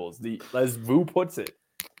Incredibles. As Vu puts it,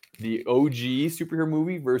 the OG superhero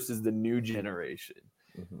movie versus the new generation.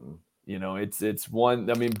 Mm-hmm. You know, it's one.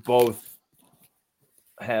 I mean, both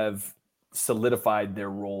have solidified their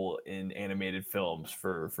role in animated films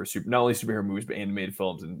for not only superhero movies but animated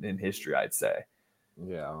films in history, I'd say.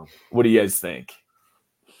 Yeah. What do you guys think?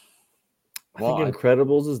 I think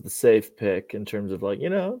Incredibles is the safe pick in terms of like,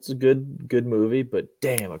 it's a good movie, but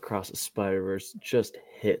damn, Across the Spider-Verse just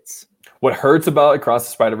hits. What hurts about Across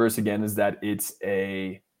the Spider-Verse again is that it's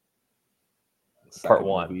a part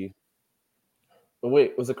 1. Movie. But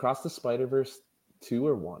wait, was Across the Spider-Verse 2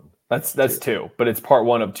 or 1? That's 2, but it's part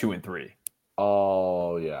 1 of 2 and 3.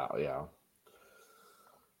 Oh, yeah.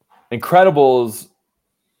 Incredibles,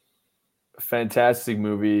 fantastic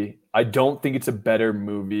movie. I don't think it's a better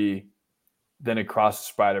movie than Across the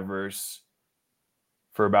Spider-Verse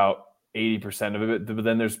for about 80% of it. But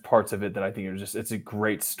then there's parts of it that I think it's a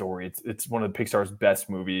great story. It's one of Pixar's best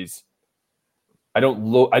movies. The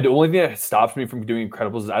only thing that stops me from doing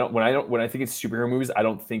Incredibles is when I think it's superhero movies, I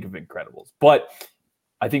don't think of Incredibles. But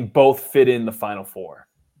I think both fit in the final 4.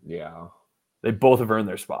 Yeah. They both have earned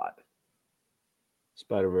their spot.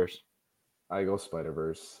 Spider-Verse. I go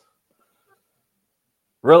Spider-Verse.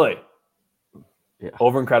 Really? Yeah.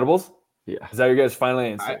 Over Incredibles? Yeah. Is that your guys' final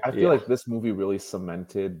answer? I feel like this movie really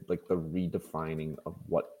cemented like the redefining of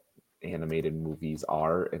what animated movies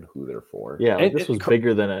are and who they're for. Yeah, this was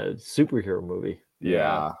bigger than a superhero movie.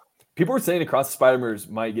 Yeah. People were saying Across the Spider-Verse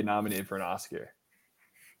might get nominated for an Oscar.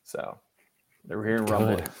 So they were hearing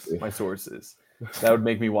rumblings, my sources. That would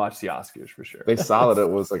make me watch the Oscars for sure. They saw that it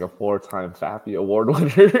was like a 4-time FAPI award winner.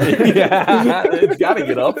 Yeah, it's got to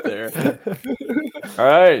get up there. All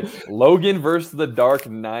right, Logan versus The Dark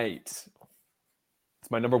Knight. It's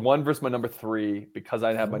my number 1 versus my number 3. Because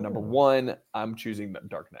I have my number 1, I'm choosing The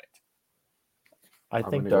Dark Knight. I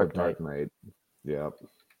think Dark Knight. Yep.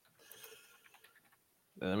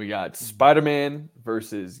 And then we got Spider-Man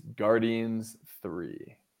versus Guardians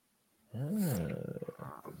 3.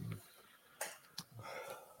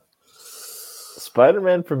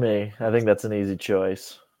 Spider-Man for me. I think that's an easy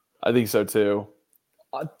choice. I think so too.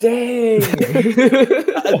 Oh, dang.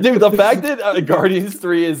 Dude, the fact that Guardians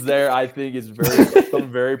 3 is there, I think is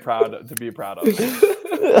I'm very proud to be proud of.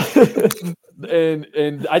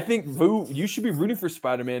 And I think Vu, you should be rooting for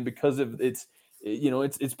Spider-Man because of it's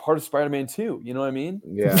part of Spider-Man 2. You know what I mean?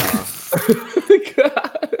 Yeah.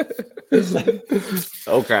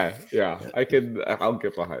 Okay. Yeah. I'll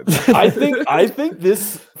get behind that. I think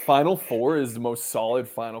this Final Four is the most solid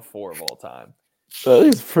Final Four of all time.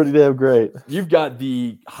 It's pretty damn great. You've got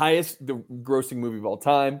the grossing movie of all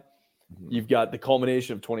time. You've got the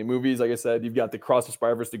culmination of 20 movies, like I said. You've got the Cross the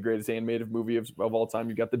Spider-Verse, the greatest animated movie of all time.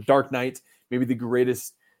 You've got The Dark Knight, maybe the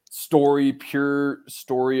greatest pure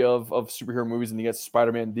story of superhero movies, and you get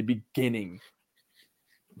Spider-Man, the beginning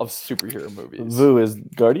of superhero movies. Vu, is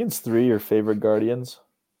Guardians 3 your favorite Guardians?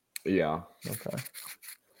 Yeah, Okay.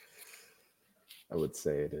 I would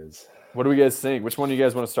say it is. What do we guys think? Which one do you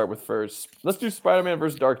guys want to start with first? Let's do Spider-Man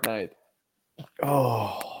versus Dark Knight.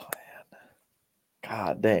 Oh man.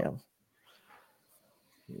 God damn.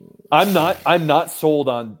 I'm not sold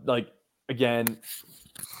on, like, again,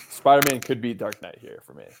 Spider-Man could beat Dark Knight here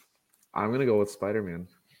for me. I'm gonna go with Spider-Man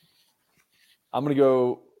I'm gonna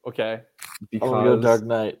go, okay. because I'm gonna go Dark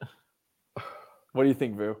Knight. What do you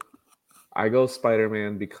think, Vu? I go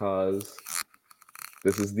Spider-Man because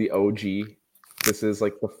this is the OG. This is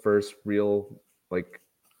like the first real like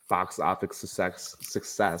box office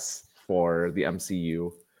success for the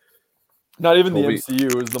MCU. Not even Toby- the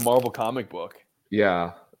MCU, is the Marvel comic book.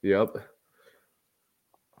 Yeah. Yep.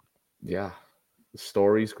 Yeah. The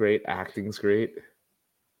story's great. Acting's great.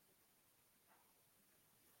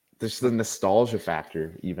 There's the nostalgia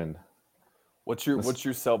factor, even. What's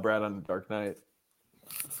your sell, Brad, on Dark Knight?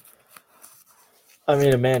 I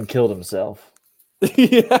mean, a man killed himself.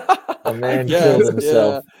 Yeah. A man guess, killed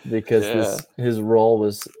himself because Yeah. his role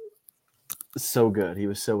was so good. He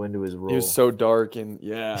was so into his role. He was so dark, and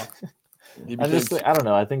yeah. I don't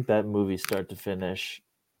know. I think that movie, start to finish,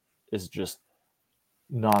 is just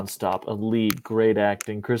nonstop. Elite, great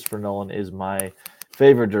acting. Christopher Nolan is my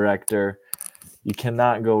favorite director. You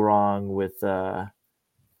cannot go wrong with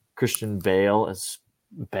Christian Bale as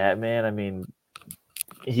Batman. I mean,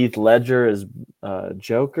 Heath Ledger as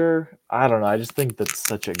Joker. I don't know. I just think that's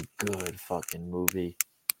such a good fucking movie.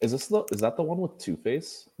 Is that the one with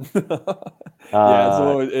Two-Face? Yeah,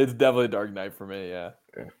 it's definitely Dark Knight for me. Yeah,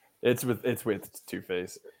 it's with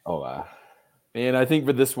Two-Face. Oh, And I think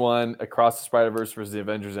for this one, Across the Spider-Verse versus the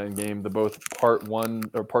Avengers Endgame, the both part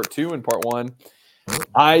 2 and part 1.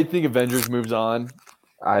 I think Avengers moves on.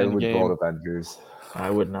 I would Endgame. vote Avengers.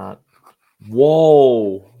 I would not.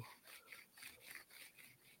 Whoa.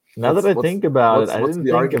 Now that I think about it, I didn't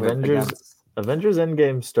think argument Avengers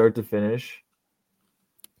Endgame start to finish.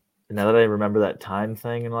 Now that I remember that time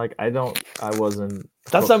thing, and like I wasn't.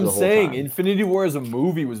 That's what I'm the whole saying. time. Infinity War as a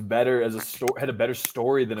movie was better as a story, had a better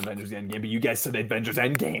story than Avengers Endgame. But you guys said Avengers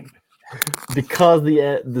Endgame because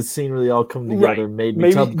the scene where they all come together made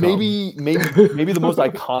me maybe the most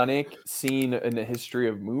iconic scene in the history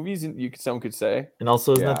of movies. Someone could say. And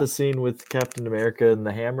also, isn't that the scene with Captain America and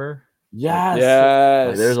the hammer? Yes. Yes.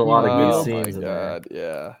 Like, there's a lot of good Oh scenes my in God,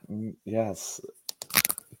 there. Yeah. Yes.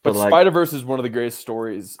 But like, Spider-Verse is one of the greatest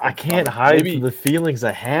stories. I can't hide from the feelings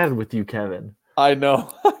I had with you, Kevin. I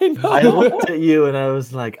know. I looked at you and I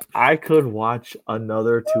was like, I could watch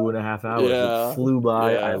another 2.5 hours. Yeah. It flew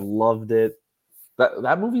by. Yeah. I loved it.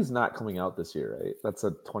 That movie's not coming out this year, right? That's a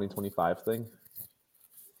 2025 thing.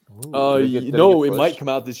 No, it might come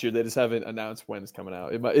out this year. They just haven't announced when it's coming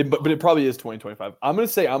out. But it probably is 2025. I'm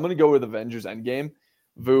gonna go with Avengers Endgame.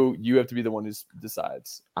 Vu, you have to be the one who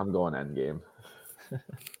decides. I'm going Endgame.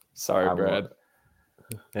 Sorry, Brad.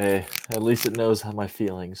 Hey, at least it knows how my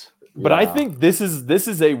feelings. But I think this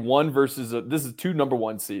is a one versus this is two number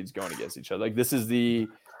one seeds going against each other. Like this is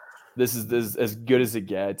as good as it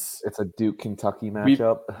gets. It's a Duke Kentucky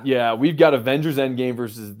matchup. We've got Avengers Endgame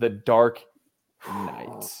versus The Dark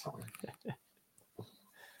Knight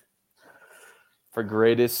for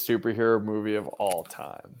greatest superhero movie of all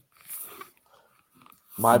time.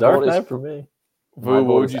 My Dark vote Knight is for me. What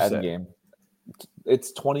would you Endgame. Say?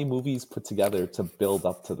 It's 20 movies put together to build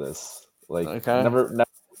up to this. Like never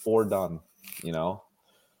before done. You know.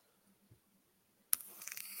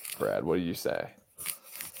 Brad, what do you say?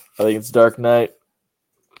 I think it's Dark Knight.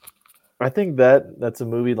 I think that's a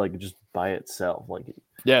movie like just by itself. Like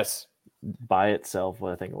yes, by itself.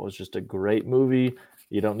 I think it was just a great movie.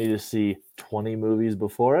 You don't need to see 20 movies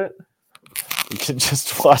before it. You can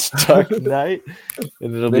just watch Dark Knight,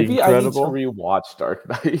 and it'll be incredible. I need to rewatch Dark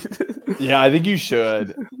Knight. Yeah, I think you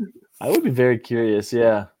should. I would be very curious.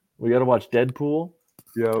 Yeah, we got to watch Deadpool,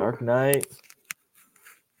 Dark Knight.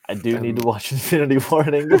 I do need to watch Infinity War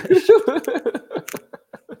in English.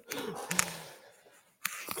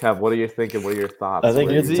 Kev, what are you thinking? What are your thoughts? I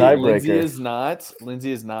think Lindsay is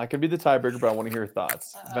not going to be the tiebreaker, but I want to hear your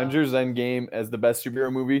thoughts. Avengers Endgame as the best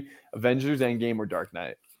superhero movie, Avengers Endgame or Dark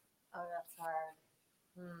Knight? Oh, that's hard.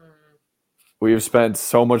 We have spent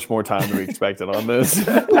so much more time than we expected on this.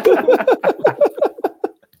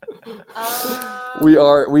 We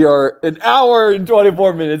are an hour and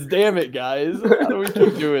 24 minutes. Damn it, guys. How do we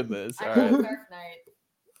keep doing this? I All know right. Dark Knight.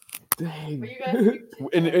 Dang. But you guys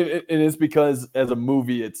And it's because as a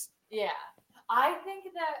movie, it's yeah. I think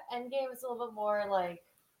that Endgame is a little bit more like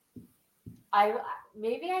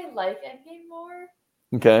Maybe I like Endgame more,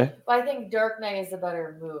 Okay. but I think Dark Knight is a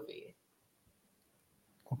better movie.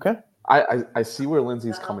 Okay. I see where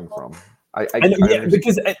Lindsay's coming from. I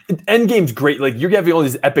because Endgame's great. Like you're having all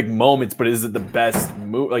these epic moments, but is it the best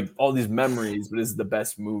movie? Like all these memories, but is it the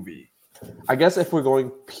best movie? I guess if we're going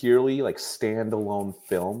purely like standalone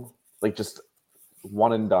film, like just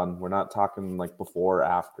one and done, we're not talking like before or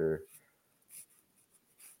after.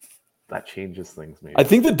 That changes things, maybe. I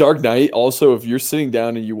think The Dark Knight also, if you're sitting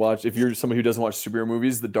down and you watch, if you're somebody who doesn't watch superhero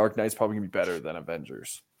movies, The Dark Knight's probably gonna be better than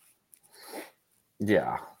Avengers.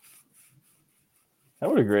 Yeah. I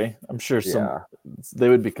would agree. I'm sure they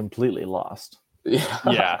would be completely lost.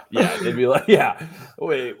 Yeah. Yeah. They'd be like, yeah.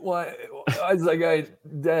 Wait, why is that guy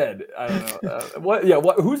dead? I don't know. What? Yeah.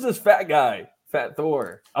 What? Who's this fat guy? Fat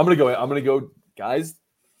Thor. I'm gonna go, guys.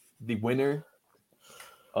 The winner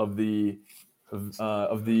of the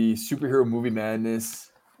superhero movie madness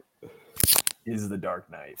is The Dark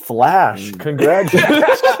Knight. Flash. Congratulations.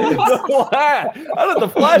 How did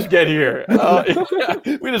the Flash get here?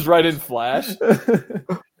 We just write in Flash.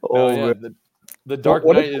 The Dark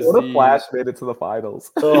Knight is what if Flash made it to the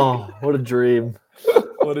finals? Oh, what a dream.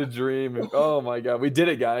 What a dream. Oh my God. We did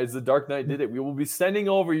it, guys. The Dark Knight did it. We will be sending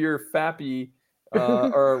over your Fappy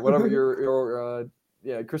or whatever your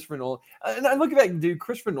Christopher Nolan. And I look at that dude,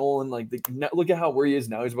 Christopher Nolan, look at where he is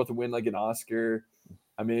now. He's about to win like an Oscar.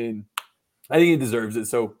 I mean, I think he deserves it.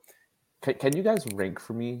 So can you guys rank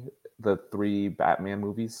for me the 3 Batman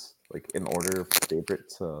movies, like in order of favorite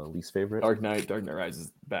to least favorite? Dark Knight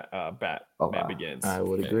Rises, Batman Begins. I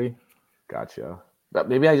would agree. Gotcha. But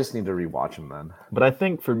maybe I just need to rewatch them then. But I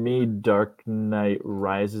think for me, Dark Knight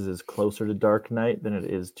Rises is closer to Dark Knight than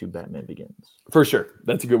it is to Batman Begins. For sure.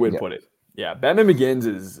 That's a good way to put it. Yeah, Batman Begins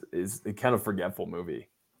is a kind of forgetful movie.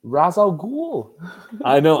 Ra's al Ghul.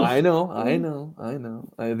 I know.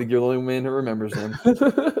 I think you're the only man who remembers him.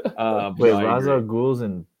 Wait, Ra's al Ghul's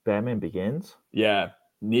in Batman Begins? Yeah,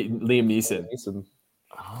 Liam Neeson.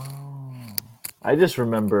 Oh, I just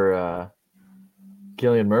remember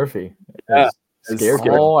Cillian Murphy. Yeah.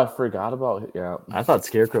 Scarecrow. Oh, I forgot about it. Yeah, I thought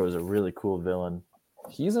Scarecrow was a really cool villain.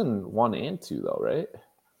 He's in 1 and 2 though, right?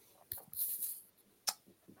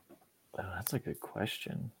 Oh, that's a good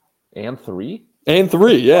question. And 3? And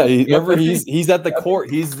 3, yeah. Remember, he's at the court.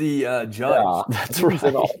 He's the judge. Yeah, that's right.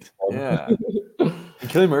 Yeah.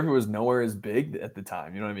 Cillian Murphy was nowhere as big at the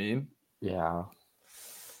time. You know what I mean? Yeah.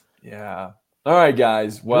 Yeah. All right,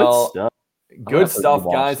 guys. Well, good stuff,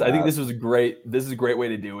 guys. That. I think this is a great way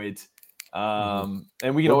to do it. And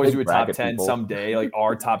we can always do a top 10 someday, like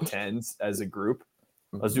our top 10s as a group.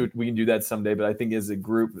 Let's do it. We can do that someday. But I think as a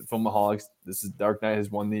group, Filmaholics, this is Dark Knight has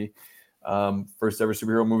won the first ever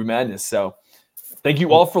superhero movie madness. So thank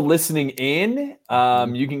you all for listening in.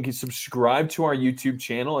 You can subscribe to our YouTube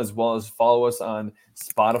channel as well as follow us on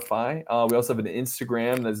Spotify. We also have an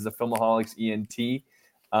Instagram that is the Filmaholics ENT.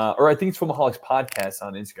 Or I think it's Filmaholics Podcast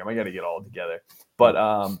on Instagram. I got to get all together.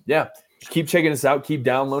 But keep checking us out. Keep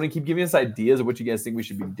downloading. Keep giving us ideas of what you guys think we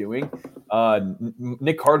should be doing.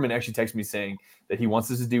 Nick Hardman actually texted me saying that he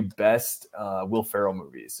wants us to do best Will Ferrell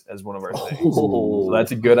movies as one of our things. So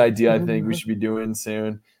that's a good idea. I think we should be doing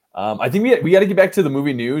soon. I think we got to get back to the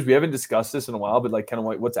movie news. We haven't discussed this in a while, but like kind of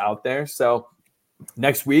like what's out there. So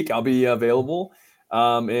next week I'll be available.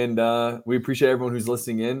 And we appreciate everyone who's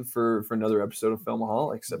listening in for another episode of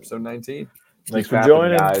Filmaholics, episode 19. Thanks for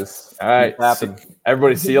joining, guys. All right.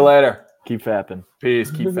 Everybody, see you later. Keep fapping.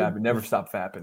 Peace. Keep fapping. Never stop fapping.